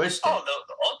 altruistic. Oh,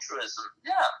 the altruism.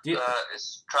 Yeah.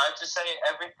 Is try to say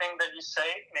everything that you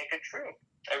say, make it true.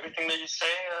 Everything that you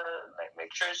say,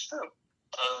 make sure it's true.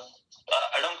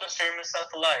 I don't consider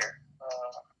myself a liar.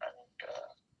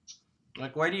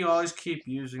 Why do you always keep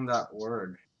using that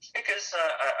word? Because I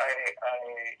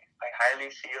highly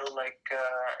feel like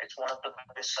it's one of the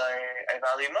values I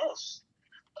value most.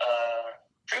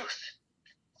 Truth.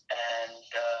 And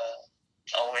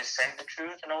always saying the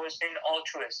truth and always being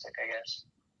altruistic, I guess.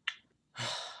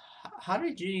 How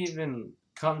did you even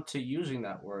come to using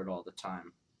that word all the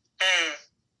time?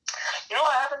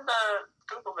 I haven't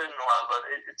Googled it in a while, but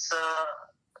it's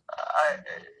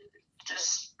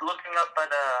just looking up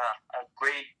at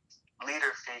great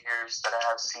leader figures that I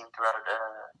have seen throughout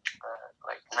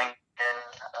like LinkedIn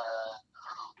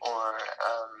or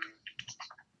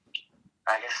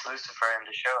I guess Lucifer in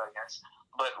the show, I guess.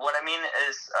 But what I mean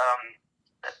is,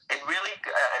 I really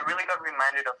got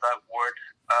reminded of that word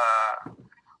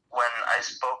when I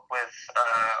spoke with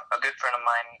a good friend of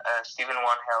mine, Stephen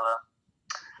Wanhela,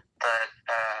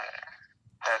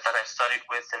 that I studied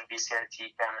with in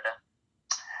BCIT Canada,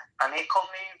 and he called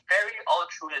me very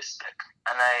altruistic,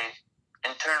 and I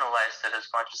internalized it as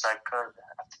much as I could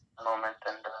at the moment,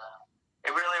 and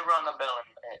it really rung a bell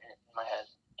in my head,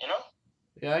 you know?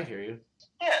 Yeah, I hear you.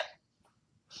 Yeah.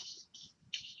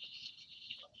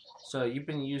 So you've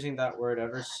been using that word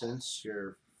ever since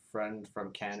your friend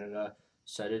from Canada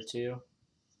said it to you?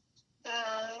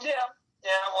 Yeah.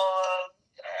 Well,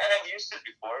 I have used it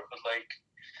before, but like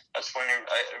that's when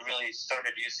I really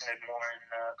started using it more in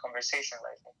conversation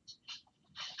lately.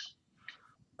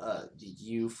 Did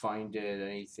you find it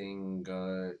anything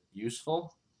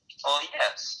useful? Well,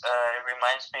 yes. It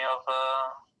reminds me of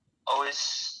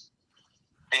always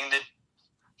being the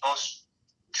most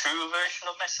true version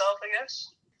of myself, I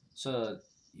guess. So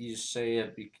you say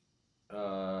it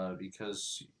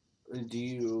because do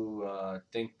you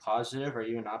think positive? Are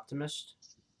you an optimist?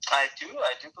 I do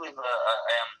believe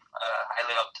I am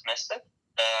highly optimistic.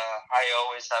 I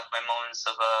always have my moments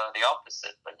of the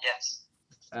opposite, but yes.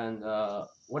 And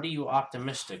what are you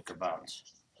optimistic about?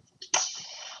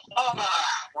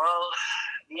 Well,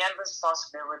 the endless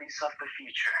possibilities of the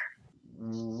future.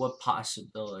 What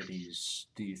possibilities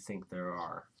do you think there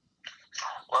are?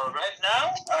 Well, right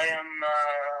now I am.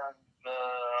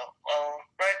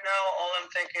 Right now all I'm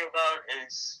thinking about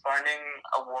is finding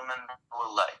a woman that I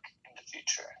will like in the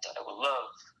future, that I will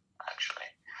love, actually.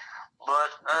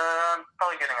 But I'm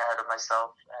probably getting ahead of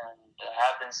myself, and I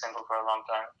have been single for a long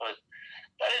time. But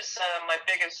that is my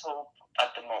biggest hope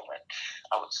at the moment,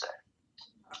 I would say.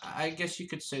 I guess you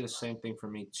could say the same thing for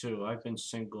me too. I've been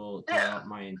single throughout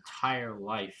my entire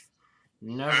life.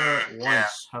 Never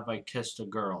once have I kissed a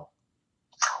girl.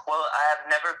 Well, I have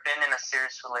never been in a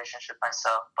serious relationship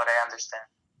myself, but I understand.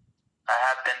 I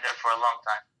have been there for a long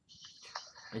time.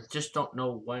 I just don't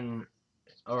know when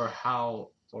or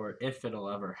how or if it'll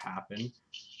ever happen.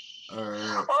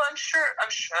 Well, I'm sure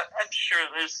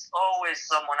there's always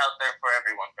someone out there for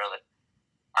everyone, brother.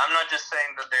 I'm not just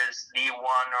saying that there's the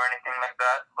one or anything like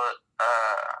that, but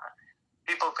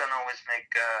people can always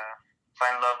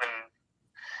find love in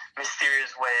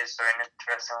mysterious ways or in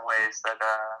interesting ways that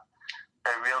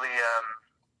really,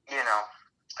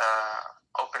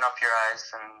 open up your eyes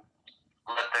and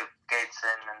let the gates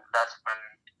in, and that's when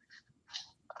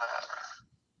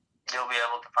you'll be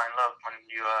able to find love, when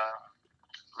you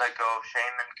let go of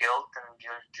shame and guilt, and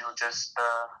you'll just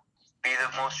be the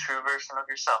most true version of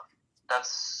yourself.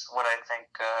 That's what I think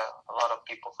a lot of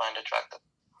people find attractive.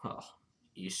 Oh,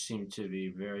 you seem to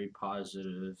be very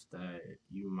positive that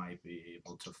you might be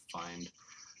able to find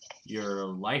your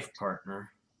life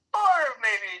partner. Or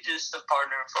maybe just a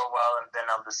partner for a while, and then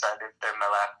I'll decide if they're my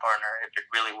life partner, if it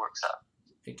really works out.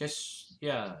 I guess,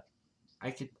 yeah.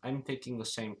 I'm thinking the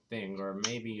same thing, or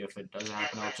maybe if it doesn't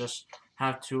happen, I'll just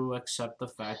have to accept the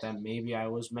fact that maybe I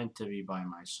was meant to be by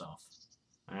myself,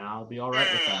 and I'll be all right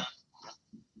with that.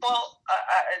 Well,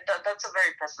 that's a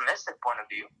very pessimistic point of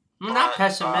view. I'm not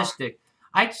pessimistic.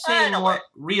 I'd say more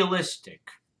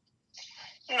realistic.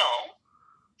 No,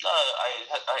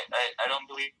 I don't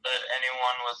believe that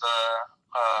anyone with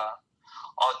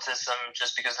autism,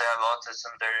 just because they have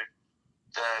autism, they're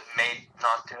made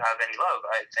not to have any love.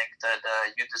 I think that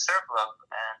you deserve love,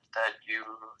 and that you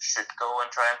should go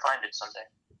and try and find it someday.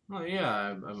 Oh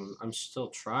yeah, I'm still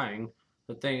trying.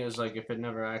 The thing is, like, if it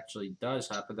never actually does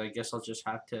happen, I guess I'll just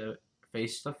have to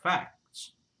face the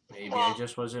facts. Maybe I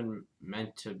just wasn't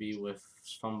meant to be with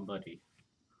somebody.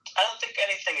 I don't think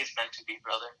anything is meant to be,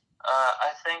 brother.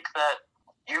 I think that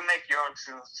you make your own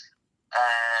truth,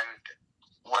 and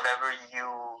whatever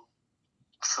you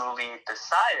truly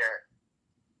desire,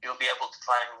 you'll be able to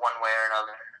find one way or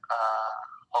another,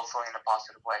 hopefully in a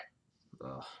positive way.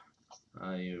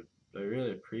 I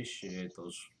really appreciate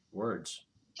those words.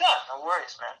 Yeah, no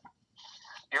worries, man.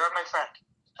 You're my friend,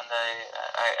 and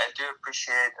I do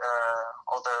appreciate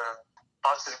all the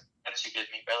positive things you give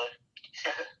me,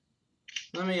 brother.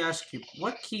 Let me ask you,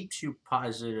 what keeps you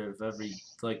positive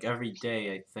every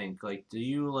day? I think, like, do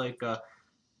you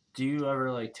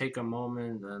ever take a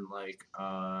moment and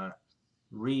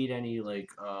read any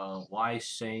wise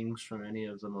sayings from any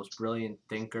of the most brilliant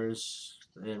thinkers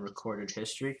in recorded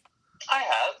history? I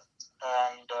have,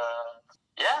 and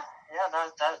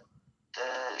that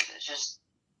it's just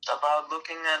about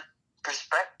looking at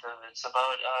perspective. It's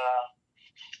about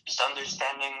just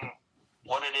understanding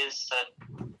what it is that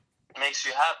makes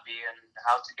you happy and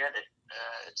how to get it.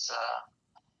 It's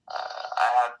I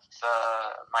have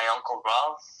my uncle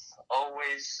Ralph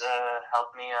always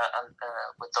helped me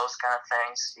with those kind of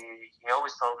things. He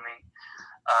always told me,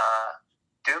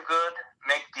 do good,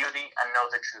 make beauty, and know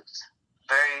the truth.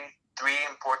 Three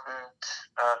important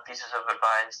pieces of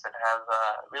advice that have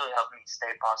really helped me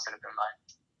stay positive in life.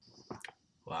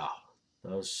 Wow,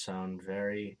 those sound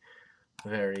very,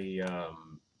 very.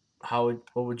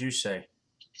 What would you say?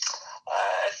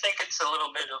 I think it's a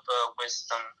little bit of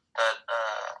wisdom that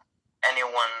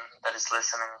anyone that is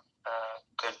listening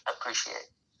could appreciate.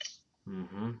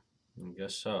 I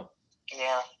guess so.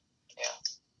 Yeah.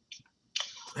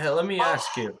 Hey, let me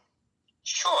ask you.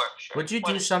 Sure. Would you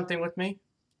do something with me?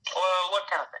 What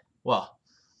kind of thing? Well,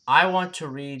 I want to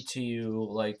read to you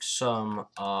like some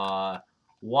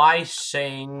wise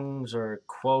sayings or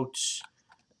quotes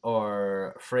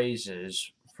or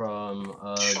phrases from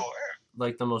Sure.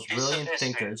 like the most brilliant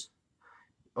thinkers.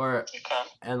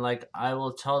 And like I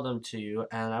will tell them to you,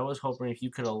 and I was hoping if you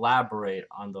could elaborate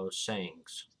on those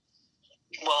sayings.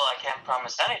 Well, I can't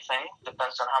promise anything.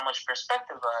 Depends on how much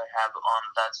perspective I have on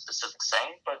that specific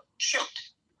saying, but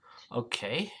shoot.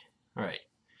 Okay. All right.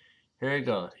 Here you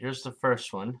go. Here's the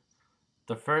first one.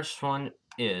 The first one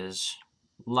is,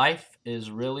 life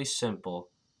is really simple,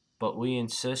 but we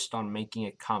insist on making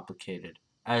it complicated,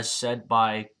 as said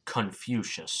by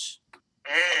Confucius.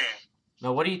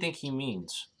 Now, what do you think he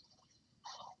means?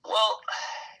 Well,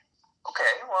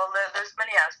 okay. Well, there's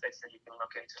many aspects that you can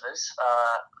look into this.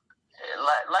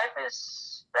 Life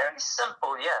is very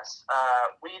simple, yes.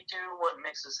 We do what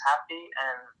makes us happy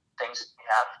and things we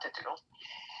have to do.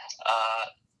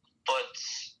 But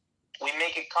we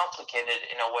make it complicated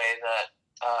in a way that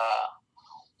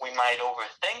we might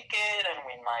overthink it, and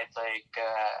we might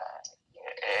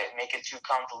make it too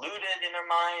convoluted in our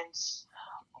minds.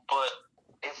 But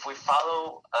if we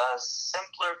follow a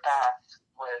simpler path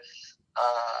with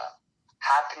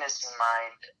happiness in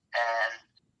mind and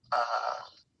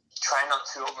try not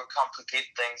to overcomplicate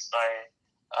things by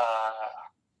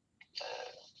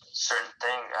certain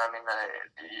thing. I mean,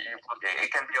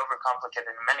 it can be overcomplicated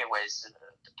in many ways. It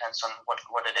depends on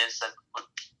what it is that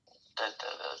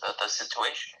the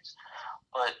situation is.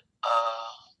 But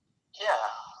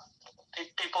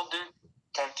people do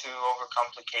tend to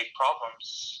overcomplicate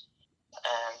problems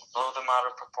and blow them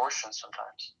out of proportion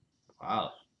sometimes.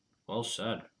 Wow, well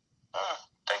said.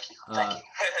 Thank you.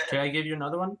 Can I give you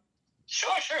another one?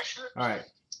 Sure. All right.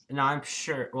 Now I'm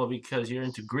sure. Well, because you're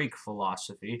into Greek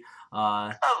philosophy.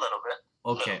 A little bit.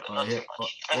 Okay. Not too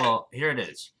much. Well, here it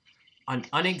is. An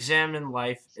unexamined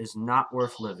life is not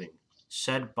worth living,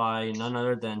 said by none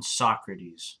other than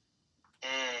Socrates.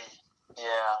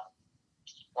 Yeah.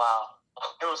 Wow.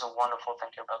 It was a wonderful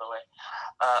thinker, by the way.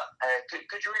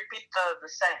 Could you repeat the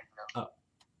saying?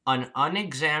 An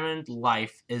unexamined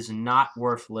life is not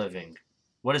worth living.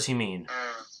 What does he mean?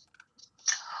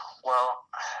 Well,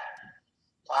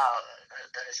 wow,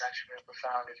 that is actually very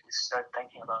profound if you start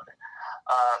thinking about it.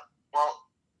 Well,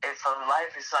 if a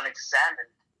life is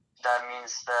unexamined, that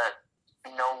means that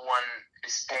no one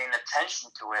is paying attention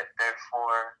to it.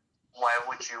 Therefore, why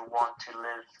would you want to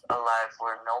live a life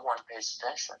where no one pays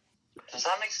attention? Does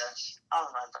that make sense? I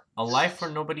don't remember. A life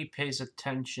where nobody pays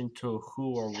attention to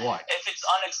who or what? If it's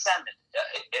unexamined,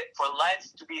 for life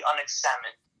to be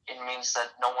unexamined, it means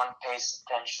that no one pays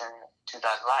attention to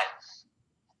that life.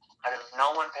 And if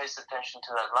no one pays attention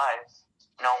to that life,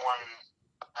 no one,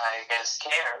 I guess,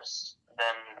 cares,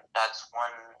 then that's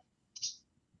one...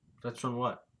 That's one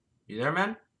what? You there,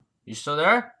 man? You still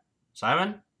there?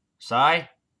 Simon? Sai?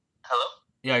 Hello?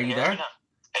 Yeah, are you there? Can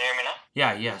you hear me now?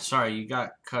 Yeah, sorry, you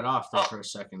got cut off there for a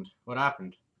second. What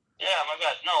happened? Yeah, my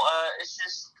God. No, it's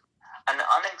just an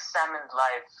unexamined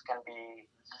life can be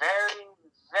very,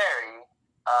 very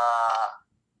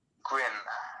grim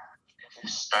if you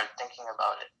start thinking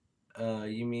about it.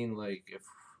 You mean like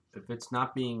if it's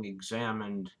not being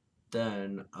examined,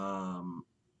 then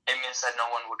it means that no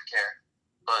one would care.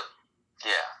 But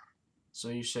yeah. So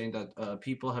you're saying that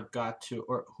people have got to,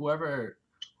 or whoever,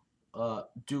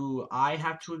 do I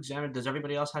have to examine? Does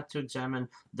everybody else have to examine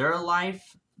their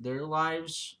life, their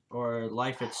lives, or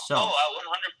life itself? Oh,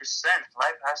 100%.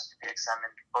 Life has to be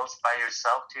examined both by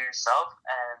yourself to yourself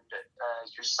and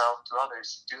yourself to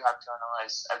others. You do have to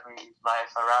analyze every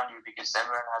life around you because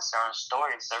everyone has their own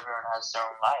stories. Everyone has their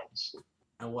own lives.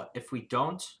 And what if we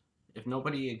don't? If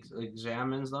nobody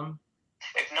examines them?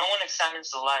 If no one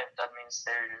examines the life, that means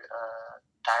they're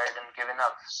tired and given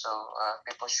up. So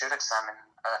people should examine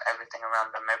everything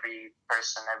around them, every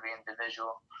person, every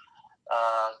individual,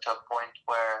 to a point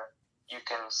where you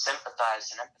can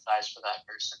sympathize and empathize for that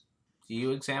person. Do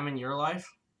you examine your life?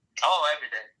 Oh, every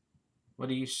day. What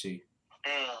do you see?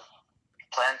 Mm,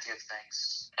 plenty of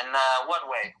things. In what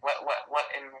way?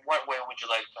 In what way would you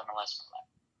like to analyze my life?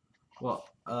 Well,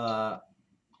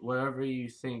 whatever you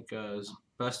think is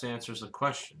best answers the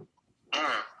question.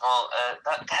 Well,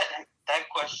 that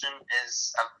question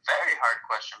is a very hard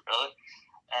question, Billy.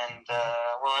 And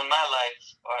well, in my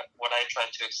life, what I try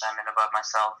to examine about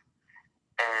myself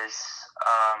is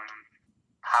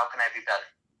how can I be better?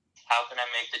 How can I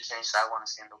make the change that I want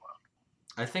to see in the world?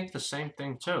 I think the same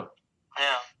thing too.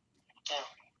 Yeah.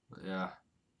 Yeah.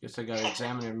 Guess I gotta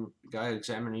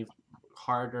examine even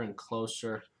harder and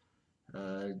closer,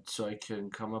 so I can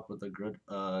come up with a good,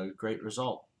 great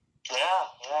result. Yeah.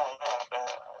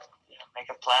 Make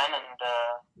a plan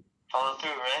and follow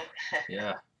through, right?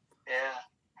 Yeah. Yeah.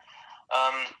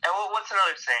 And what's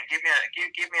another saying? Give me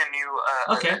a new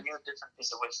Okay. a new different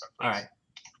piece of wisdom, please. All right.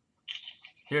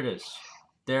 Here it is.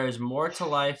 There is more to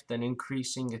life than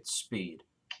increasing its speed,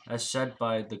 as said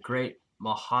by the great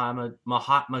Mahatma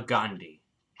Gandhi.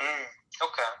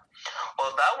 Okay.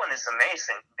 Well, that one is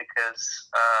amazing because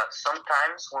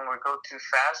sometimes when we go too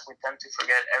fast, we tend to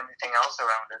forget everything else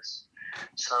around us.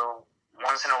 So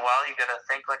once in a while, you gotta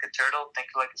think like a turtle, think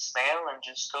like a snail, and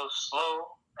just go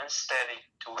slow and steady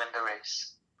to win the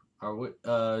race. Are we?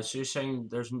 So you're saying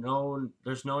there's no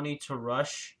need to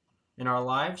rush in our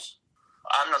lives?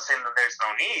 I'm not saying that there's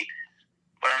no need,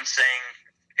 but I'm saying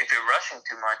if you're rushing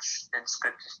too much, it's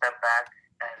good to step back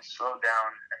and slow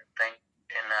down and think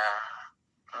in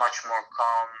a much more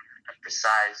calm and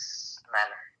precise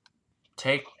manner.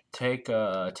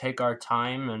 Take our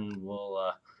time, and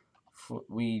we'll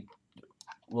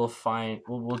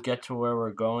get to where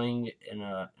we're going in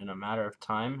a matter of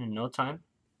time, in no time.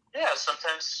 Yeah,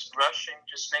 sometimes rushing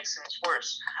just makes things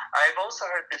worse. I've also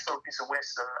heard this little piece of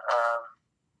wisdom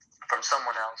from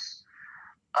someone else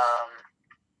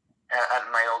at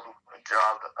my old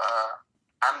job.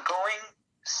 I'm going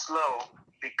slow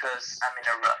because I'm in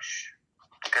a rush,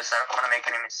 because I don't want to make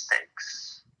any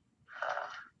mistakes.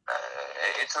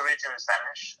 It's original in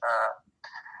Spanish.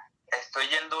 Estoy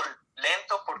yendo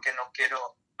lento porque no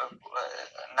quiero.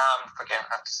 Now I'm forgetting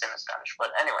how to say it in Spanish,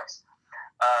 but anyways.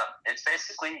 It's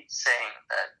basically saying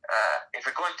that if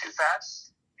you're going too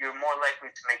fast, you're more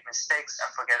likely to make mistakes and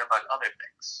forget about other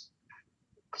things.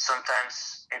 But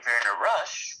sometimes, if you're in a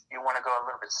rush, you want to go a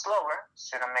little bit slower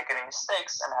so you don't make any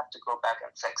mistakes and have to go back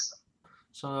and fix them.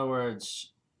 So, in other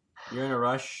words, you're in a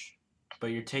rush,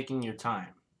 but you're taking your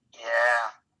time.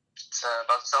 Yeah, it's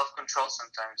about self-control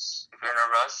sometimes. If you're in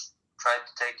a rush, try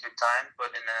to take your time,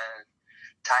 but in a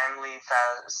timely,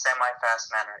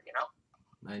 semi-fast manner, you know?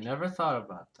 I never thought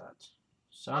about that.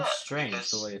 Sounds strange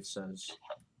the way it says.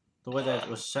 The way that it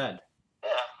was said.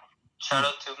 Yeah. Shout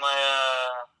out to my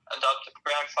adopted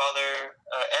grandfather,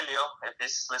 Elio, if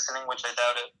he's listening, which I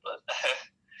doubt it, but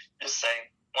just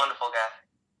saying. Wonderful guy.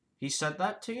 He said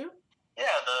that to you? Yeah,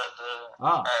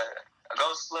 I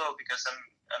go slow because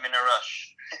I'm in a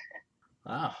rush.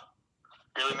 Wow.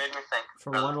 Really made me think.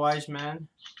 For one wise man?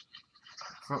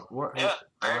 Yeah,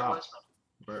 very wise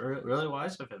man. Really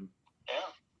wise of him.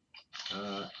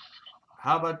 Yeah.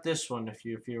 How about this one? If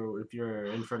you're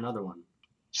in for another one.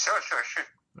 Sure.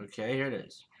 Okay, here it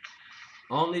is.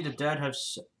 Only the dead have.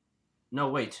 No,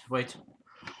 wait.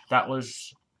 That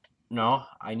was. No,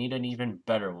 I need an even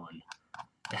better one.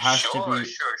 It has to be.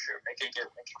 Sure. Make it good.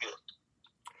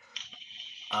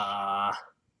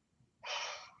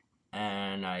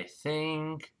 And I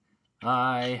think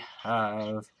I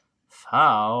have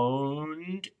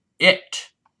found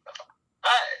it.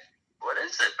 Hi. What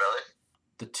is it, brother?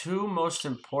 The two most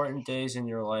important days in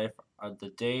your life are the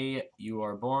day you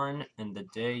are born and the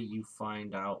day you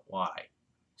find out why.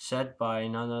 Said by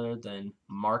none other than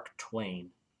Mark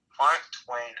Twain. Mark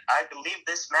Twain. I believe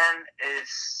this man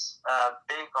is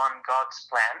big on God's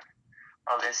plan.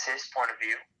 Well, this is his point of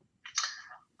view.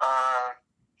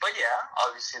 But yeah,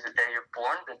 obviously the day you're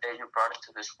born, the day you're brought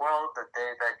into this world, the day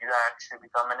that you actually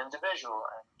become an individual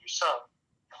and yourself,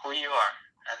 who you are.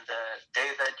 And the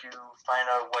day that you find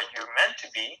out what you're meant to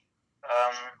be,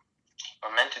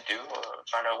 or meant to do, or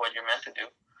find out what you're meant to do,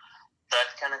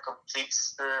 that kind of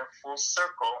completes the full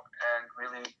circle and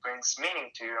really brings meaning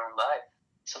to your own life.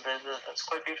 So that's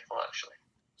quite beautiful, actually.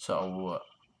 So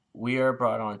we are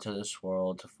brought onto this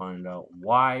world to find out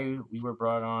why we were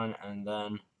brought on, and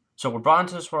then... So we're brought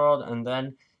into this world, and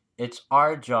then it's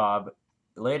our job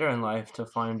later in life to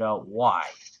find out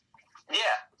why.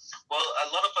 Yeah. Well, a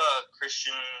lot of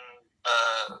Christian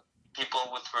people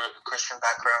with Christian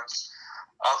backgrounds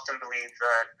often believe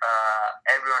that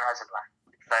everyone has a plan.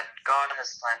 That God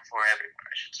has a plan for everyone,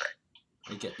 I should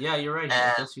say. Yeah, you're right.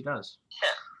 I guess he does.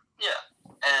 Yeah.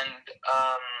 And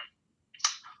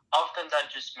often that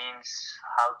just means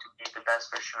how to be the best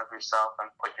version of yourself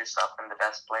and put yourself in the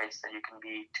best place that you can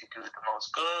be to do the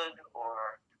most good,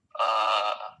 or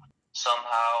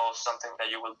somehow something that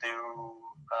you will do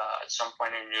at some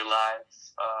point in your life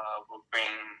will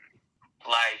bring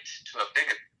light to a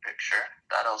bigger picture.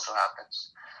 That also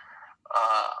happens.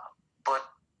 But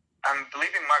I'm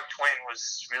believing Mark Twain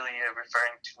was really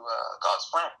referring to God's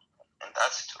plan in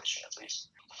that situation, at least.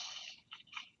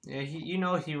 Yeah,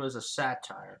 he was a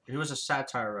satire. He was a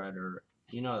satire writer.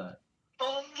 You know that.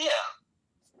 Well, yeah.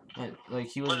 And, like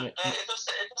he was. But it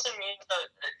doesn't mean that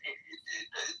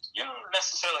you don't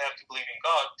necessarily have to believe in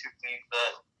God to believe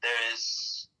that there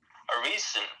is a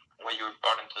reason why you were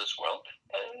brought into this world.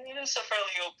 It is a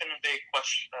fairly open and vague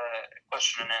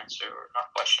question and answer, or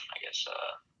not question, I guess,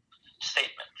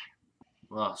 statement.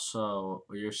 Well, so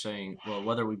you're saying, well,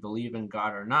 whether we believe in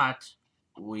God or not,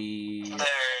 we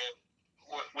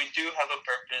do have a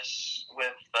purpose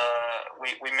with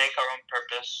we make our own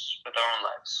purpose with our own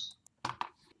lives.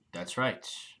 That's right,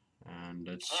 and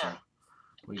it's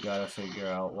we gotta figure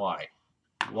out why.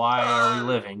 Why are we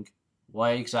living?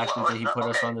 Why exactly did he put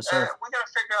us on this earth? We gotta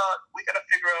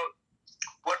figure out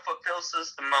what fulfills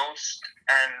us the most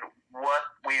and what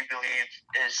we believe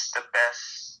is the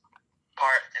best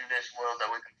part in this world that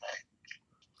we can play.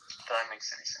 If that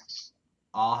makes any sense.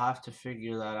 I'll have to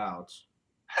figure that out.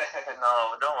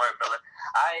 No, don't worry, brother.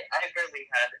 I barely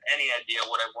had any idea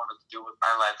what I wanted to do with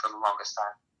my life for the longest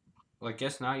time. Well, I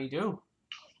guess now you do.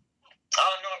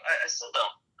 Oh, no, I still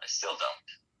don't. I still don't.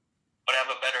 But I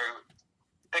have a better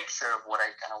picture of what I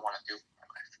kind of want to do with my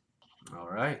life. All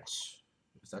right.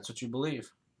 If that's what you believe.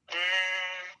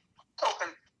 It's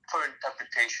open for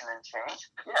interpretation and change,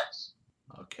 but yes.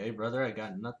 Okay, brother, I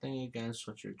got nothing against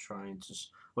what you're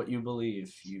what you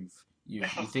believe you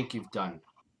think you've done.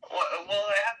 Well,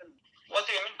 I haven't. What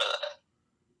do you mean by that?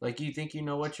 Like you think you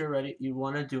know what you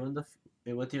want to do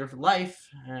with your life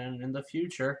and in the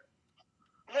future.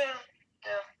 Yeah.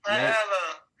 I have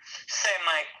a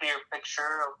semi-clear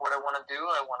picture of what I want to do.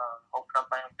 I want to open up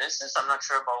my own business. I'm not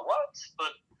sure about what,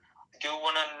 but I do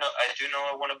know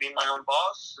I want to be my own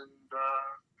boss and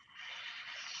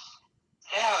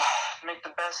make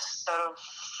the best out of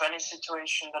any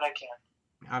situation that I can.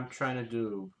 I'm trying to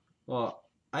do well.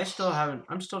 I'm still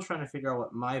trying to figure out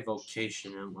what my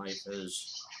vocation in life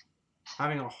is.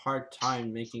 Having a hard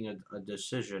time making a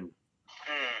decision.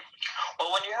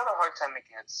 Well, when you have a hard time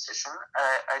making a decision,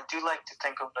 I do like to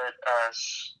think of it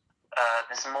as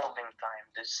this molding time,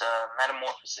 this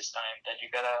metamorphosis time that you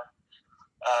gotta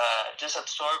just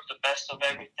absorb the best of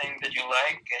everything that you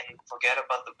like and forget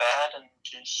about the bad and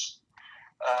just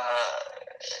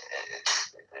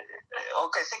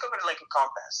okay, think of it like a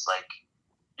compass. Like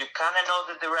you kind of know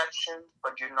the direction,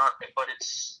 but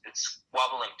it's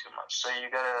wobbling too much. So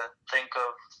you gotta think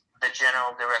of the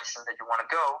general direction that you want to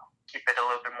go, keep it a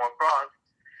little bit more broad,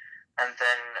 and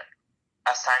then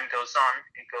as time goes on,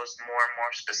 it goes more and more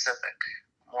specific,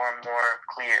 more and more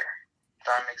clear. If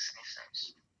that makes any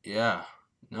sense. Yeah.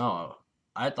 No,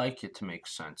 I'd like it to make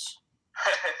sense.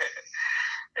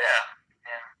 Yeah.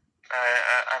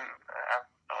 I'm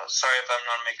sorry if I'm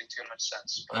not making too much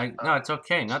sense. But, no, it's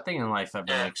okay. Nothing in life ever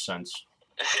makes sense.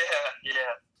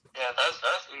 Yeah.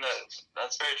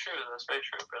 That's very true. That's very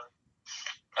true, brother.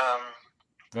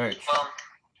 Very true. Well,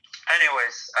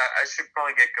 anyways, I should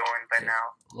probably get going by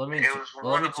now. It was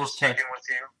wonderful speaking with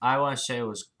you. I want to say it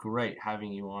was great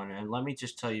having you on, and let me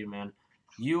just tell you, man,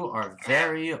 you are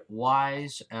very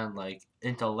wise and like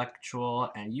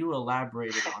intellectual, and you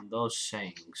elaborated on those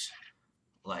sayings,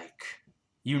 like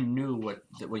you knew what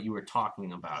you were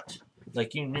talking about,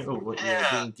 like you knew what you were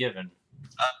being given.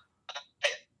 I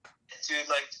do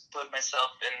like to put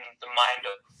myself in the mind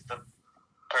of the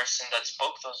person that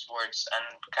spoke those words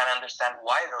and kind of understand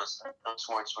why those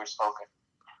words were spoken.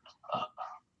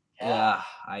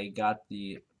 I got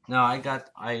the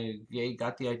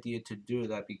idea to do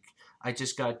that. I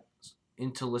just got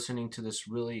into listening to this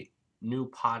really new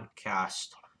podcast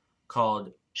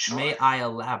called May I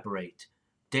Elaborate?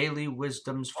 Daily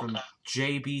Wisdoms from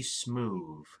J.B.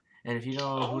 Smoove. And if you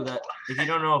don't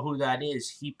know who that is,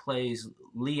 he plays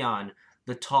Leon,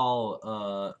 the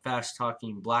tall,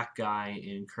 fast-talking black guy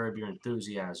in Curb Your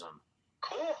Enthusiasm.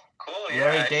 Cool.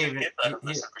 Larry David.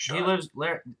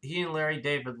 He and Larry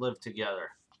David live together.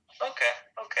 Okay.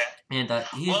 And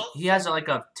he has like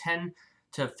a 10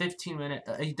 to 15 minute.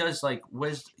 He does like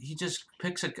he just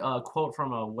picks a quote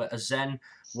from a Zen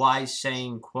wise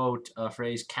saying quote,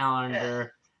 phrase,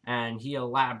 calendar, and he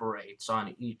elaborates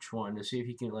on each one to see if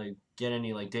he can like get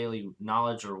any like daily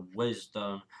knowledge or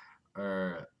wisdom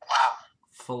or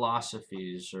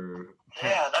philosophies or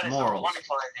Yeah, that is a morals.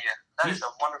 wonderful idea. That You- is a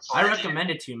wonderful I idea. recommend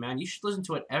it to you, man. You should listen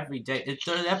to it every day.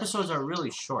 The episodes are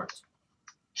really short,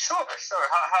 Sure.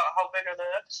 How big are the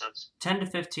episodes? 10 to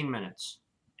 15 minutes.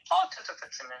 Oh, 10 to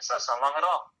 15 minutes. That's not long at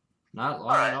all. Not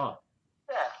long at Alright. all.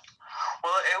 Yeah.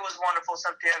 Well, it was wonderful,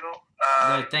 Santiago.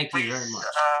 Yeah, thank you very much.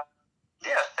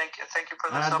 Yeah, thank you for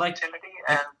this And I'd like- opportunity.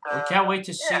 I and can't wait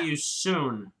to see yeah. you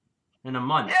soon, in a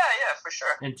month, Yeah, for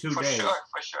sure. in 2 For days. sure,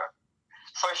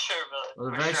 brother. Well,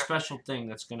 a For very sure. special thing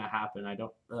that's gonna happen. I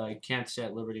can't say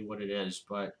at liberty what it is,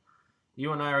 but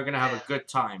you and I are gonna have a good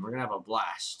time. We're gonna have a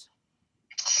blast.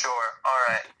 Sure. All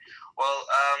right. Well,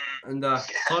 And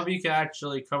hope you could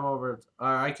actually come over,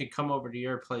 or I could come over to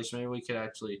your place. Maybe we could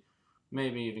actually,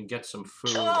 maybe even get some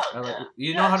food. chill out,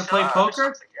 You know how to play chill out or poker?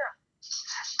 something, Yeah.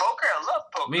 Poker, I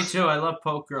love poker. Me too. I love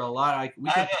poker a lot. I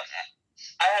have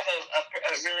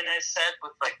a really nice set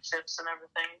with like chips and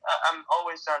everything. I'm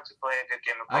always down to play a good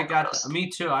game of poker. Me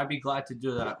too. I'd be glad to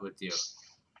do that with you.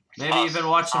 Maybe Awesome, even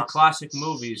watch some awesome. classic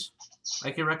movies.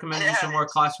 I can recommend you some more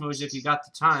classic movies if you got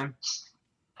the time.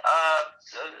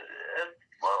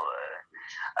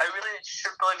 I really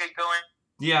should probably get going.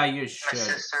 Yeah, you My should.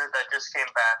 sister that just came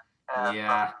back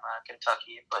Yeah. from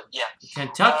Kentucky, but yeah.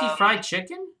 Kentucky Fried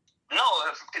Chicken? No,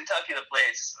 from Kentucky, the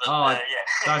place. But, Oh, I yeah.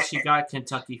 Thought she got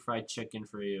Kentucky Fried Chicken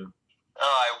for you. Oh,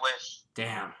 I wish.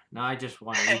 Damn. Now I just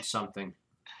want to eat something.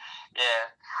 Yeah.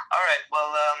 All right.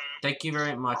 Well, Thank you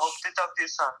very much. hope to talk to you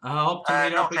soon. I hope to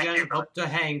meet no, up thank again. you, brother. Hope to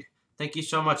hang. Thank you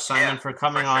so much, Simon, Yeah, for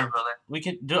coming for on. sure,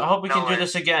 brother. I hope we No can do worries.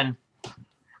 this again.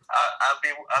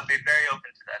 I'll be very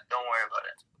open to that. Don't worry about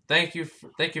it.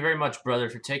 Thank you very much, brother,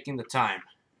 for taking the time.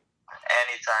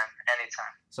 Anytime.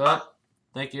 So,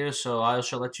 thank you. So I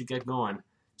shall let you get going.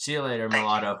 See you later, Thank you.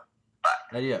 mulatto.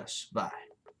 Bye. Adios. Bye.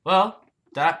 Well,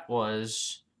 that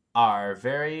was our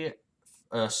very.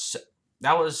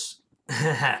 That was.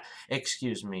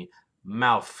 Excuse me.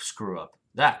 Mouth screw up.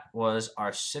 That was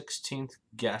our 16th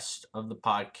guest of the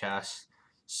podcast,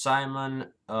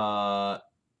 Simon. Blah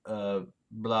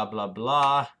blah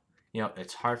blah. You know,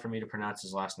 it's hard for me to pronounce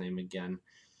his last name again.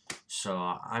 So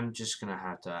I'm just going to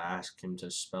have to ask him to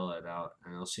spell it out,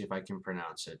 and I'll see if I can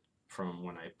pronounce it from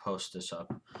when I post this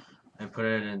up and put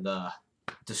it in the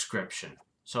description.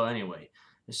 So anyway,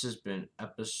 this has been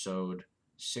episode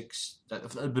 6.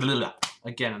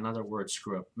 Again, another word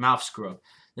screw up. Mouth screw up.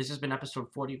 This has been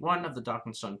episode 41 of the Doc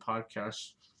and Son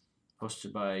podcast,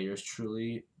 hosted by yours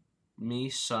truly, me,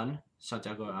 son,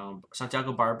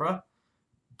 Santiago Barbara.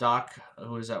 Doc,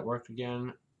 who is at work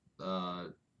again.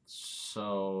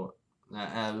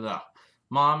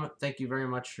 Mom, thank you very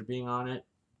much for being on it,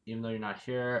 even though you're not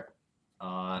here.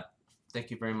 Thank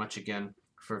you very much again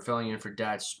for filling in for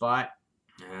Dad's spot.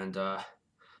 And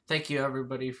thank you,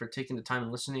 everybody, for taking the time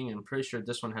and listening. I'm pretty sure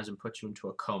this one hasn't put you into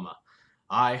a coma.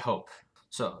 I hope.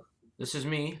 So, this is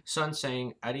me, son,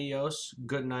 saying adios,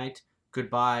 good night,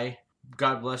 goodbye.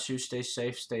 God bless you. Stay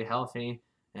safe, stay healthy,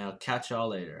 and I'll catch y'all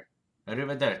later.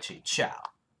 Arrivederci. Ciao.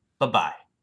 Bye-bye.